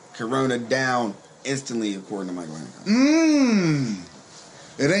shut Corona down instantly, according to Michael Hancock.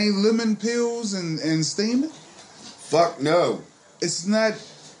 It ain't lemon pills and steaming? Fuck no. It's not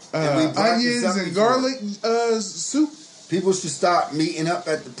And onions and garlic soup? People should stop meeting up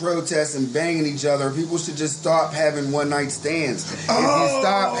at the protests and banging each other. People should just stop having one-night stands. If you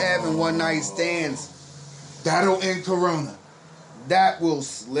stop having one-night stands, that'll end Corona. that will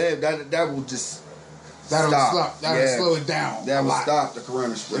slip. That will just stop. That'll slow it down. That will stop the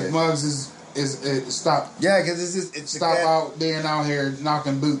Corona spread. If Muggs is stop. Yeah, because it's Stop out there and out here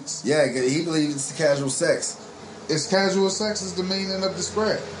knocking boots. Yeah, because he believes it's casual sex. It's casual sex is the meaning of the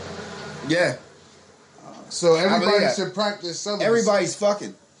spread. Yeah. So everybody should practice celibacy. Everybody's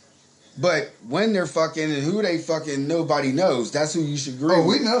fucking. But when they're fucking and who they fucking, nobody knows. That's who you should agree with.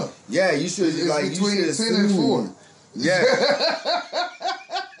 we know. Yeah, you should. It's like between you should 10 and 4. Yeah.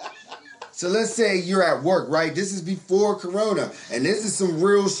 So let's say you're at work, right? This is before Corona, and this is some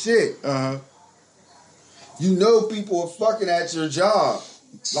real shit. You know people are fucking at your job,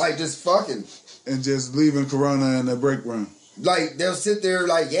 like just fucking, and just leaving Corona in the break room. Like they'll sit there,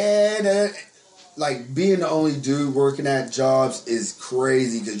 like like being the only dude working at jobs is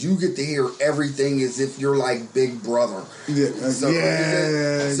crazy because you get to hear everything as if you're like Big Brother. Yeah, so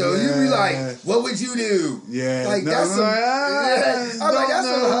you be like, "What would you do?" Yeah, like that's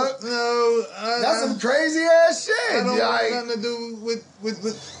some crazy ass shit. I don't want nothing to do with.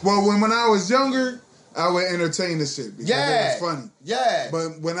 Well, when I was younger, I would entertain the shit because it was funny. Yeah,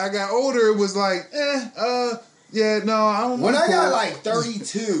 but when I got older, it was like, I don't. When I got like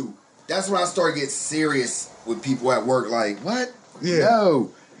 32. That's when I started getting serious with people at work. Like, what? Yeah.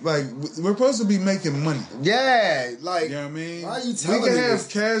 No. Like, we're supposed to be making money. Yeah. Like, you know what I mean? Why are you telling me We can me have this?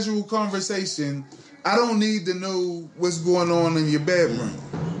 casual conversation. I don't need to know what's going on in your bedroom.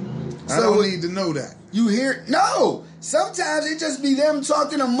 I don't need to know that. You hear? No. Sometimes it just be them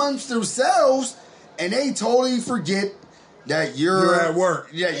talking amongst themselves and they totally forget that you're at work.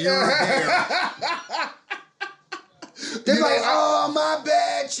 Yeah, you're there. They're like, oh, my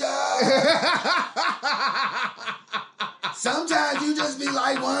bad, child. Sometimes you just be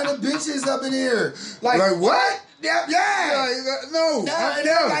like one of the bitches up in here. Like what? Yeah. No.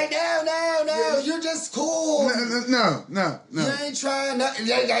 No. You're just cool. No. You ain't trying nothing.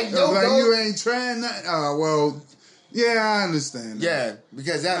 You ain't trying nothing. Oh, well, yeah, I understand that. Yeah,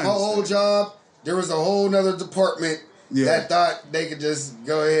 because that whole job, there was a whole nother department that thought they could just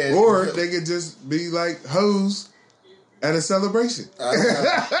go ahead. Or they could just be like hoes at a celebration.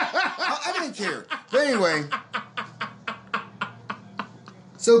 I didn't care. But anyway.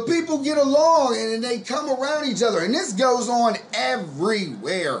 So people get along and they come around each other. And this goes on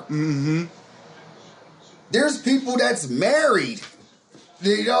everywhere. Mm-hmm. There's people that's married.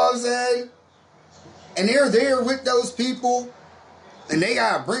 You know what I'm saying? And they're there with those people. And they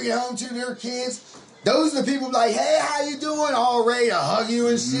got to bring it home to their kids. Those are the people like, hey, how you doing? All ready to hug you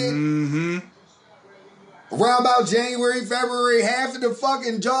and shit. Mm-hmm. Around about January, February, half of the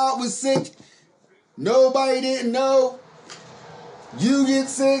fucking job was sick. Nobody didn't know. You get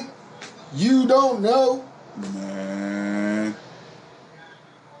sick. You don't know. Man.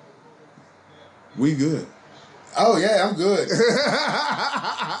 We good. Oh, yeah, I'm good.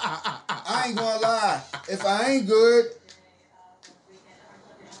 I ain't gonna lie. If I ain't good...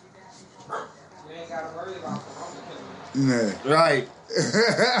 You ain't gotta worry about the Nah. Right.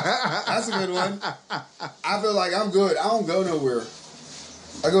 That's a good one. I feel like I'm good. I don't go nowhere.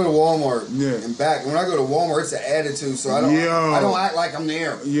 I go to Walmart and back. When I go to Walmart, it's an attitude, so I don't act like I'm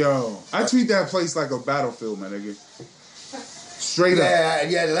there. Yo, I treat that place like a battlefield, my nigga. Straight up.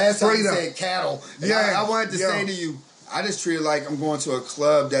 Yeah. The last time you said cattle. Yeah, I wanted to say to you, I just treat it like I'm going to a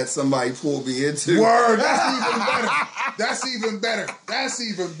club that somebody pulled me into. Word, that's even better. That's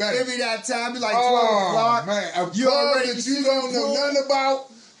even better. Give me that time, be like 12 o'clock. Man, a club that you don't know nothing about.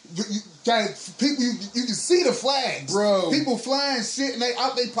 People, you can see the flags, bro. People flying shit and they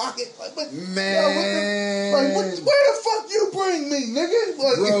out their pocket. Like, man, where the fuck you bring me, nigga?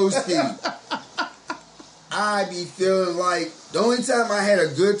 Broski. I be feeling like the only time I had a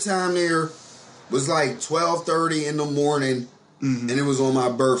good time there was like 12:30 in the morning, and it was on my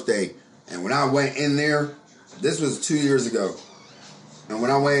birthday. And when I went in there, this was 2 years ago. And when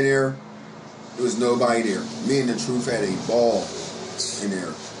I went in there, there was nobody there. Me and the Truth had a ball in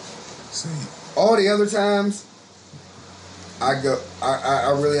there. See. All the other times, I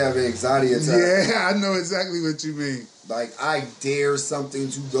really have an anxiety attack. Yeah, I know exactly what you mean. Like, I dare something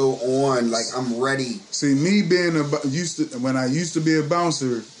to go on. Like, I'm ready. See, me being when I used to be a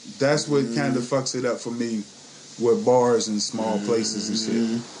bouncer, that's what kind of fucks it up for me with bars and small places and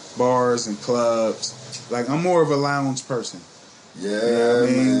shit. Bars and clubs. Like, I'm more of a lounge person. Yeah, you know what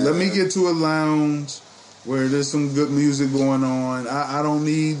I mean? man. Let me get to a lounge where there's some good music going on. I don't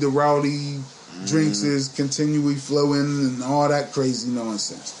need the rowdy drinks is continually flowing and all that crazy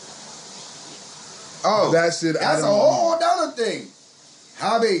nonsense. Oh, that shit. That's a whole other thing.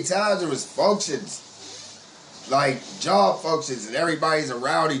 How many times there was functions, like job functions, and everybody's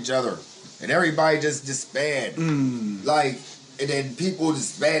around each other, and everybody just disband. Like, and then people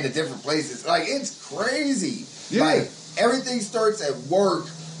disband at different places. Like, it's crazy. Yeah. Like, everything starts at work,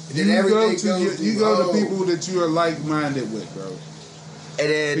 and then everything goes you go to people that you are like-minded with, bro. And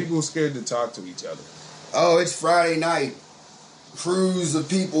then people are scared to talk to each other. Oh, it's Friday night. Crews of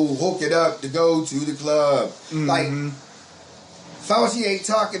people hook it up to go to the club. Like, Fauci ain't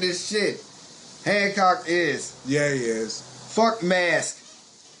talking this shit. Hancock is. Yeah, he is. Fuck mask.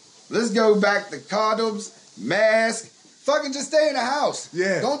 Let's go back to condoms, mask. Fucking just stay in the house.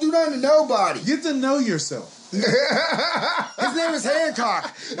 Yeah. Don't do nothing to nobody. Get to know yourself. His name is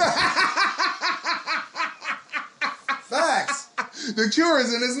Hancock. Facts. The cure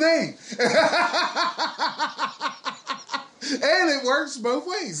is in his name. And it works both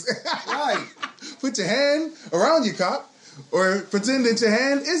ways. Right. Put your hand around your cock, or pretend that your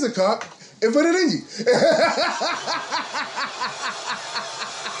hand is a cock, and put it in you.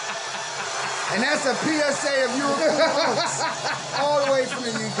 And that's a PSA of European folks. All the way from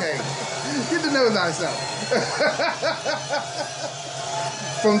the UK. Get to know thyself.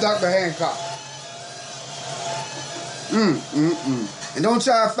 From Dr. Hancock. And don't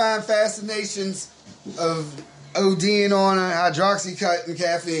try to find fascinations of ODing on hydroxycut and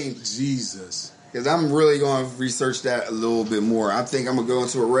caffeine. Jesus. Because I'm really going to research that a little bit more. I think I'm going to go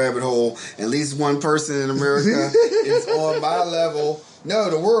into a rabbit hole. At least one person in America is on my level. No,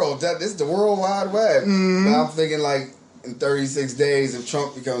 the world. This is the World Wide Web. But I'm thinking like in 36 days, if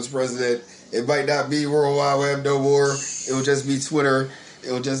Trump becomes president, it might not be World Wide Web no more. It will just be Twitter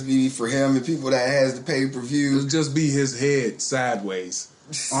It'll just be for him and people that has the pay-per-view. It'll just be his head sideways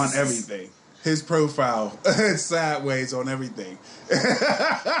on everything. His profile sideways on everything.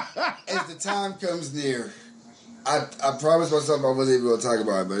 As the time comes near, I promised myself I wasn't even going to talk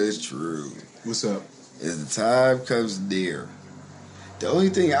about it, but it's true. What's up? As the time comes near, the only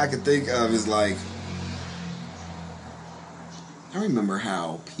thing I can think of is like, I remember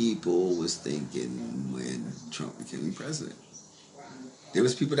how people was thinking when Trump became president. There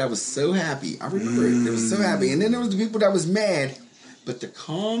was people that was so happy. I remember it. They were so happy. And then there was the people that was mad. But to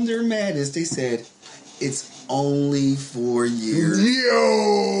calm their madness, they said, it's only 4 years.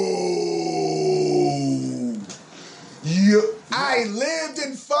 Yo. I lived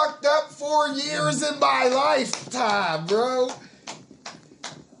and fucked up 4 years in my lifetime, bro.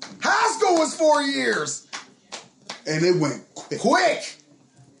 High school was 4 years. And it went quick.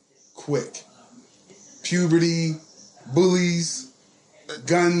 Puberty, bullies,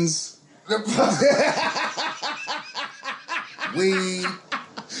 guns, weed,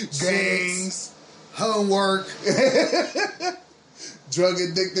 gangs, homework, drug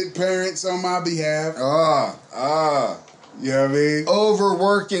addicted parents on my behalf. You know what I mean?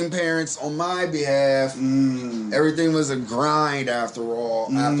 Overworking parents on my behalf. Everything was a grind after a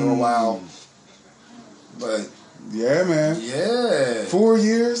while. But yeah, man. Yeah. 4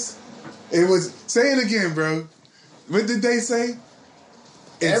 years. It was. Say it again, bro. What did they say?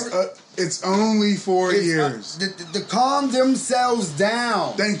 It's only 4 years. To calm themselves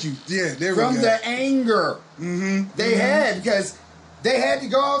down. Thank you. Yeah, there we go. From the anger they had, because they had to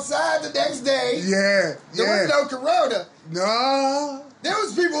go outside the next day. Yeah. There was no corona. No. There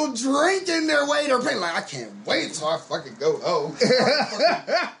was people drinking their way to pain. Like, I can't wait till I fucking go home.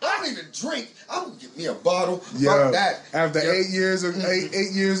 I don't even drink. I'm gonna get me a bottle. Fuck that. After 8 years of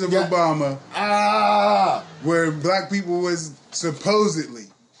Obama, where black people was supposedly,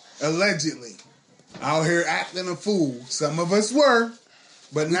 allegedly, out here acting a fool. Some of us were,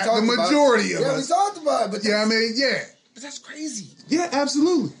 but not the majority of us. Yeah, we talked about it. But yeah, I mean, yeah. But that's crazy. Yeah,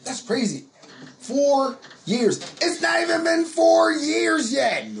 absolutely. That's crazy. 4 years. It's not even been 4 years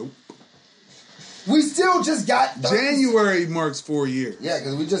yet. Nope. We still just got... January marks 4 years. Yeah,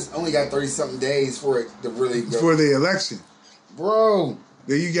 because we just only got 30-something days for it to really go. For the election. Bro.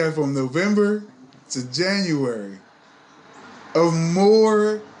 Then you got from November to January of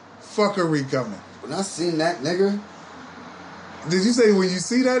more fuckery coming. When I seen that nigga... Did you say when you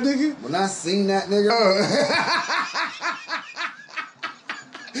see that nigga? When I seen that nigga... Oh.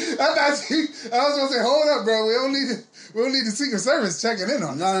 I was gonna say, hold up, bro. We don't need the Secret Service checking in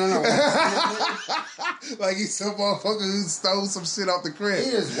on. No. Like he's some motherfucker who stole some shit off the crib.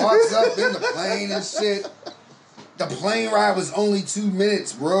 He just walks up in the plane and shit. The plane ride was only 2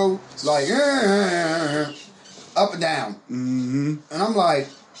 minutes, bro. Like up and down. Mm-hmm. And I'm like,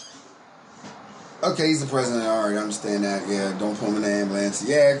 okay, he's the president. All right, I understand that. Yeah, don't put him in the ambulance.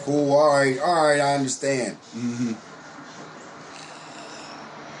 Yeah, cool. All right, I understand. Mm-hmm.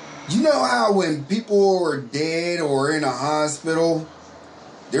 You know how when people are dead or in a hospital,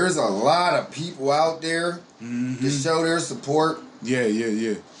 there's a lot of people out there to show their support? Yeah.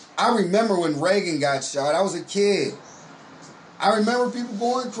 I remember when Reagan got shot. I was a kid. I remember people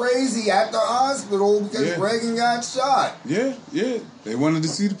going crazy at the hospital because Reagan got shot. Yeah. They wanted to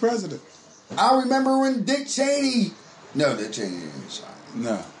see the president. I remember when Dick Cheney... No, Dick Cheney didn't get shot.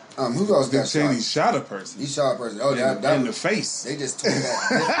 No. Who else got shot? Dick Cheney shot a person. He shot a person. Oh, that in the face. They just told that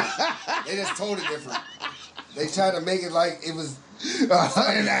different. They just told it different. They tried to make it like it was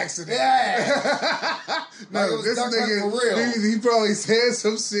an accident. Yeah. No, like this nigga, for real. He probably said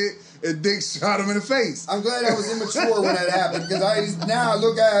some shit and Dick shot him in the face. I'm glad I was immature when that happened, because now I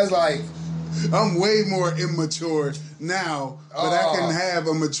look at it as like, I'm way more immature now, but I can have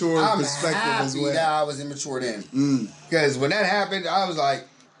a mature perspective as well. That I was immature then, because when that happened, I was like,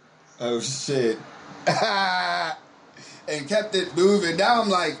 "Oh shit," and kept it moving. Now I'm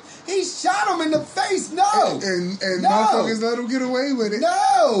like, he shot him in the face. No, and no. motherfuckers let him get away with it.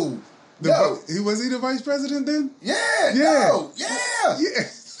 No, no. Was he the vice president then? Yeah. No. Yeah.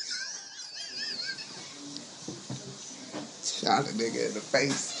 Shot a nigga in the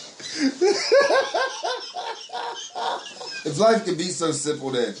face. If life could be so simple,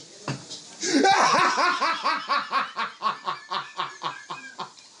 then.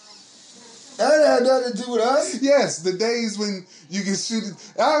 That had nothing to do with us. Yes, the days when you can shoot it.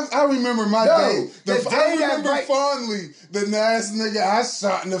 I remember my day. I remember fondly the last nigga I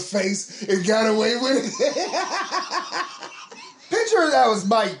shot in the face and got away with it. Picture that was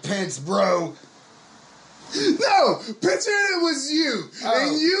Mike Pence, bro. No, picture it was you,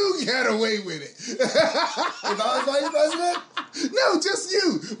 and you got away with it. If I was vice president, No, just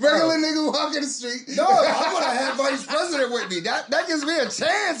you. Regular nigga walking the street. No, I'm gonna have vice president with me. That gives me a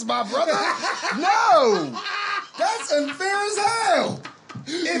chance, my brother. No, that's unfair as hell.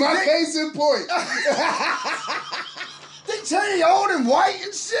 My case in point. Dick Cheney old and white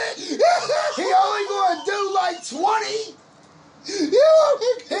and shit. He only gonna do like 20.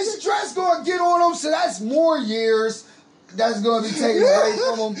 His stress gonna get on him, so that's more years that's gonna be taken away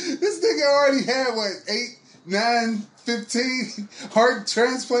from him. This nigga already had, what, 8, 9, 15 heart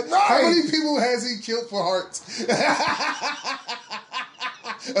transplant? Right. How many people has he killed for hearts?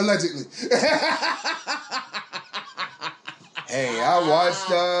 Allegedly. Hey, I watched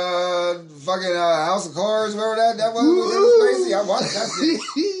fucking House of Cards, remember that was crazy. I watched that shit.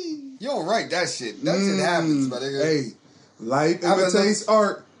 You don't write that shit. That shit happens, my nigga. Hey, life imitates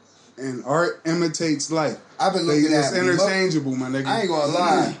art, and art imitates life. I've been looking at it's interchangeable, my nigga. I ain't gonna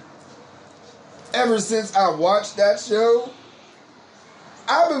lie. Ever since I watched that show,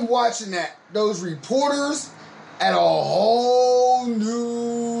 I've been watching those reporters at a whole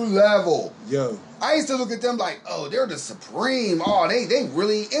new level. Yo. I used to look at them like, oh, they're the supreme. Oh, they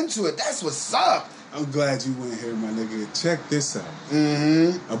really into it. That's what's up. I'm glad you went here, my nigga. Check this out.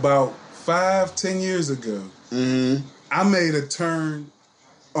 Mm-hmm. About 5-10 years ago, I made a turn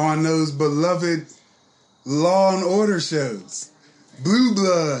on those beloved Law and Order shows. Blue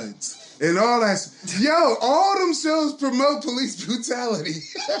Bloods. And all that. Yo, all them shows promote police brutality.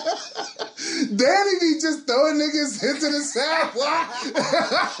 Danny be just throwing niggas into the sidewalk.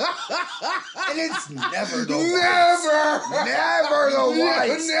 And it's never the Never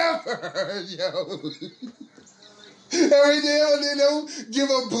whites. Never, yo. Every now and then they'll give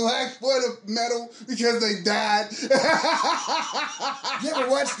a black boy a medal because they died. You ever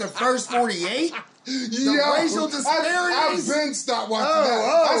watch the first 48? The racial disparity. I've been stopped watching that.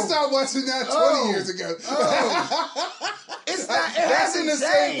 I stopped watching that 20 years ago. It's not. That's in the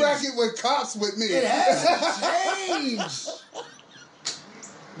same bracket with cops with me. It hasn't changed.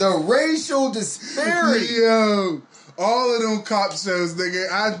 The racial disparity. Yo, all of them cop shows,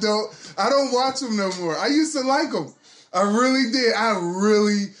 nigga. I don't watch them no more. I used to like them. I really did. I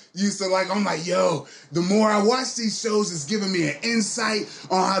really used to like. I'm like, yo, the more I watch these shows, it's giving me an insight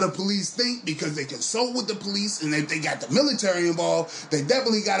on how the police think because they consult with the police, and if they got the military involved, they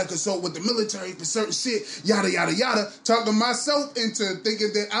definitely got to consult with the military for certain shit. Yada yada yada. Talking myself into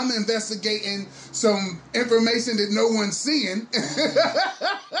thinking that I'm investigating some information that no one's seeing,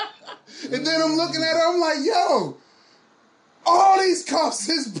 and then I'm looking at it. I'm like, yo. All these cops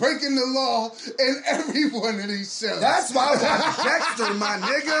is breaking the law in every one of these shows. That's why I watch Dexter, my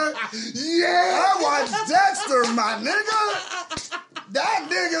nigga. Yeah. I watch Dexter, my nigga. That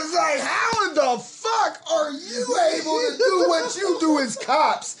nigga's like, how in the fuck are you able to do what you do as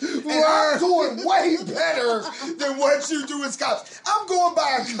cops? And I'm doing way better than what you do as cops. I'm going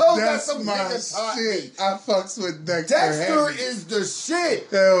by a code that some nigga taught me. I fucks with Dexter. Dexter is the shit.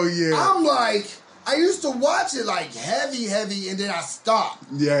 Hell yeah. I'm like, I used to watch it like heavy, and then I stopped.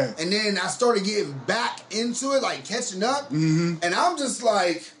 Yeah. And then I started getting back into it, like catching up. Mm-hmm. And I'm just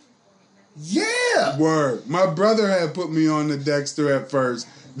like, yeah. Word. My brother had put me on the Dexter at first.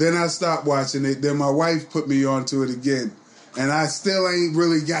 Then I stopped watching it. Then my wife put me onto it again. And I still ain't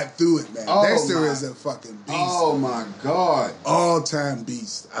really got through it, man. Dexter is a fucking beast. Oh, my God. All-time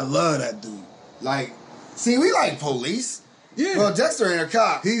beast. I love that dude. Like, see, we like police. Yeah. Well, Dexter ain't a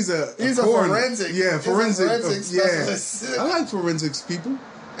cop. He's a forensic. Yeah, forensic. Specialist. Yeah. I like forensics people.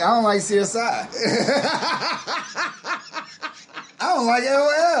 I don't like CSI. I don't like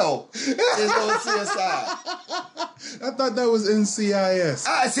LL. It's on CSI. I thought that was NCIS.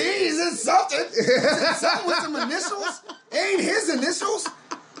 See, he's in something. He's in something with some initials. Ain't his initials.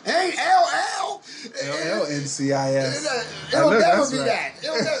 Ain't LL. NCIS. It'll never be that.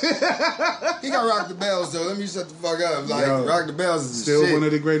 He got Rock the Bells, though. Let me shut the fuck up. Like, Rock the Bells is still shit. One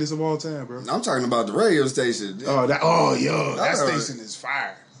of the greatest of all time, bro. I'm talking about the radio station. That station is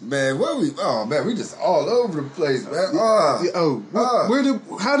fire. Man, we just all over the place, man.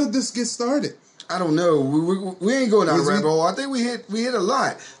 How did this get started? I don't know. We ain't going down the rabbit hole. I think we hit a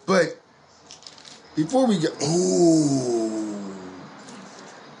lot. But before we go,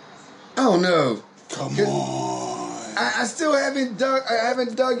 I don't know. Come on. I still haven't dug. I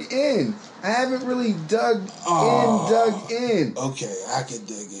haven't dug in. I haven't really dug in. Okay, I can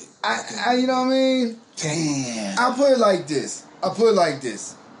dig it. I you know what I mean? Damn. I'll put it like this.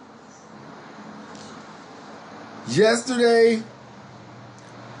 Yesterday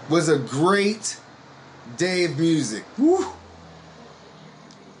was a great day of music. Woo.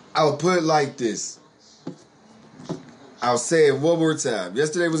 I'll put it like this. I'll say it one more time.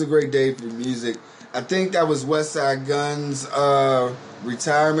 Yesterday was a great day for music. I think that was West Side Gun's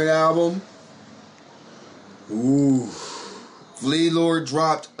retirement album. Ooh. Flea Lord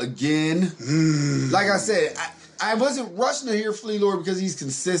dropped again. Like I said, I wasn't rushing to hear Flea Lord because he's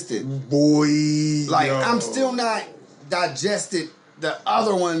consistent. Boy. Like, yo. I'm still not digested the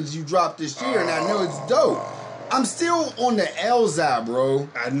other ones you dropped this year, and I know it's dope. I'm still on the Elzai, bro.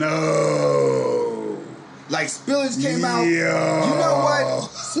 I know. Like, Spillage came out. Yo. You know what?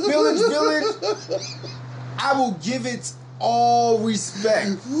 Spillage Village, I will give it all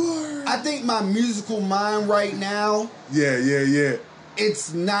respect. I think my musical mind right now, Yeah.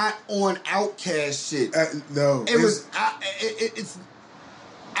 it's not on Outkast shit. No. It's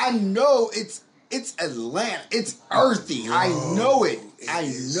I know it's Atlanta. It's earthy. I know it. I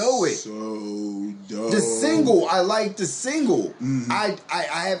know it. So dope. The single, I like the single. Mm-hmm.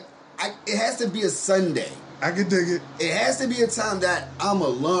 It has to be a Sunday. I can dig it. It has to be a time that I'm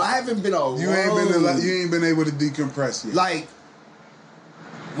alone. I haven't been alone. You ain't been able to decompress yet. Like,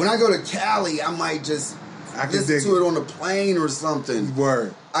 when I go to Cali, I might just listen to it on the plane or something.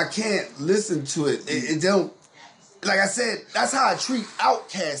 Word. I can't listen to it. It don't. Like I said, that's how I treat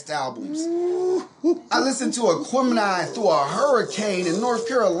Outkast albums. I listened to Aquemini through a hurricane in North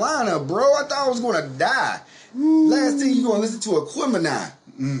Carolina, bro. I thought I was going to die. Last thing you going to listen to Aquemini.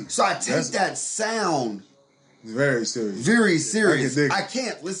 So I take that sound very serious. very serious. I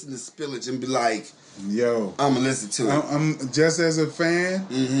can't listen to Spillage and be like, yo, I'm going to listen to it. I'm just as a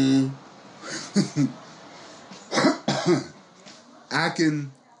fan. I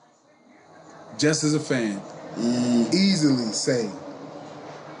can, just as a fan, easily say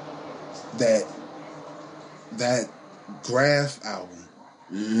that Graph album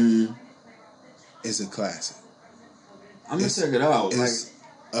is a classic. I'm going to check it out. It's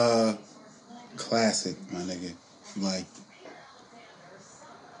a classic, my nigga. Like,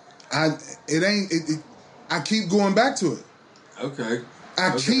 I keep going back to it. Okay.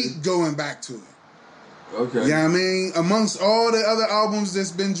 I keep going back to it. Okay. Yeah, I mean, amongst all the other albums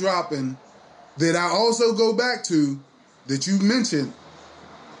that's been dropping, that I also go back to, that you mentioned,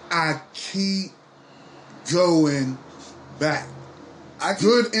 I keep going back.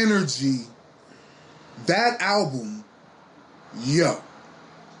 Good Energy, that album, yo,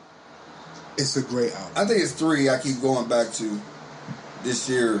 it's a great album. I think it's 3 I keep going back to this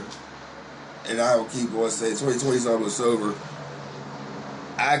year, and I will keep going to say 2020 is almost over.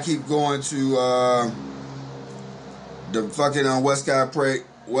 I keep going to the fucking West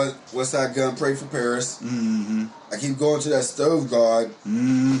Side Gun Pray for Paris. I keep going to that Stove God,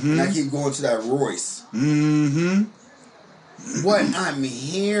 and I keep going to that Royce. What I'm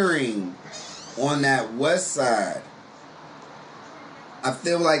hearing on that West Side, I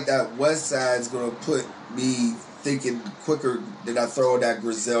feel like that West Side's gonna put me thinking quicker that I throw that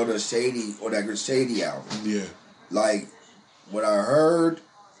Griselda Shady or that Shady album. Yeah. Like, what I heard,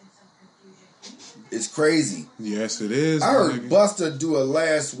 it's crazy. Yes, it is. I heard Busta do a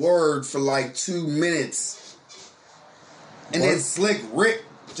last word for like 2 minutes. And then Slick Rick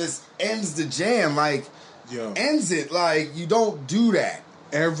just ends the jam. Like, ends it. Like, you don't do that.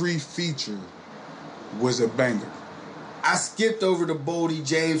 Every feature was a banger. I skipped over the Boldy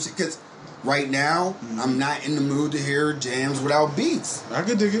James because right now, I'm not in the mood to hear jams without beats. I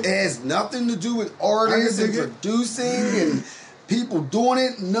can dig it. It has nothing to do with artists and producing and people doing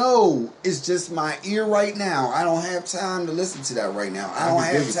it. No, it's just my ear right now. I don't have time to listen to that right now. I don't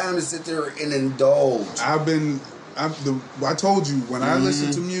have time to sit there and indulge. I told you, when I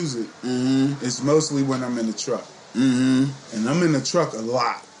listen to music, it's mostly when I'm in the truck. And I'm in the truck a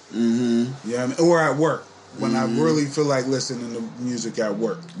lot. Yeah, or at work. When I really feel like listening to music at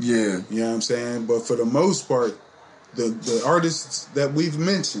work. Yeah. You know what I'm saying? But for the most part, the artists that we've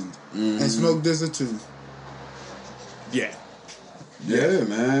mentioned, and Smoke Dizza too. Yeah,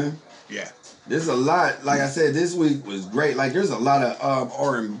 man. Yeah. There's a lot, like I said, this week was great. Like, there's a lot of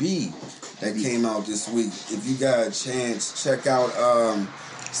R&B that came out this week. If you got a chance, check out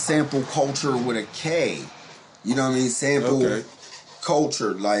Sample Culture with a K. You know what I mean? Sample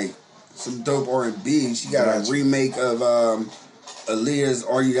Culture, like, some dope R&B. She got a remake of Aaliyah's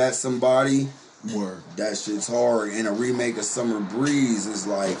Are You That Somebody? Word. That shit's hard. And a remake of Summer Breeze is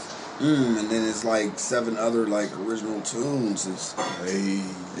like, and then it's like 7 other like original tunes. It's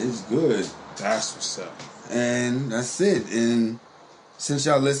good. That's what's up. And that's it. And since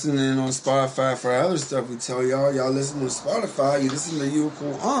y'all listening on Spotify for other stuff, we tell y'all listen to Spotify, you listen to You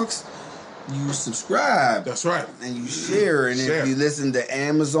Cool Unks, you subscribe. That's right. And you share. And if you listen to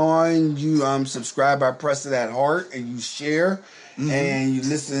Amazon, you subscribe by pressing that heart and you share. And you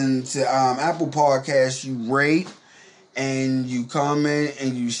listen to Apple Podcasts, you rate. and you comment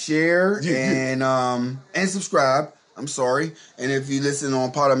and you share and subscribe. I'm sorry. And if you listen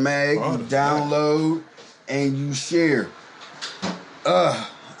on Podomatic, you download and you share.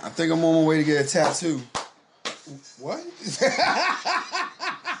 I think I'm on my way to get a tattoo. What?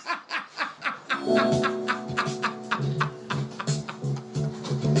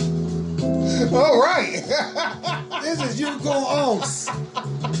 All right. This is Unicorn Unks,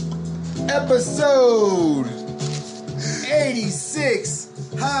 episode 86.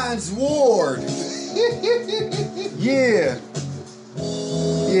 Heinz Ward. Yeah,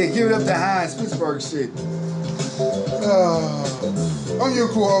 give it up to Heinz, Pittsburgh shit. I'm your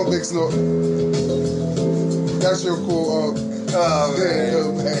cool old Big Snort. That's your cool old. Oh,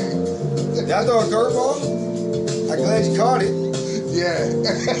 man. Did I throw a curveball? I'm glad you caught it. Yeah.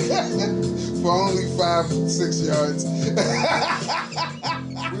 For only 5-6 yards.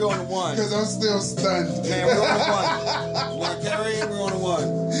 We're on the one. Because I'm still stunned. Man, we're on the one. You want to carry it? We're on the one.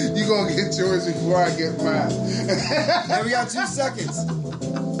 You going to get yours before I get mine. Man, we got 2 seconds.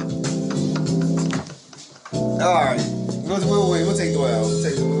 All right. We'll take the L. We'll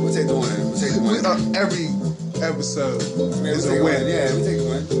take the win. We'll take the win. Every episode is a win. Yeah, we take the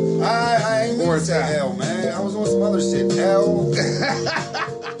win. I ain't mean to say L, man. I was on some other shit.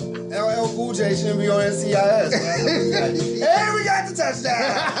 LL Cool J shouldn't be on NCIS. Hey, we got the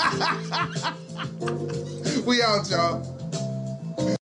touchdown. We out, y'all.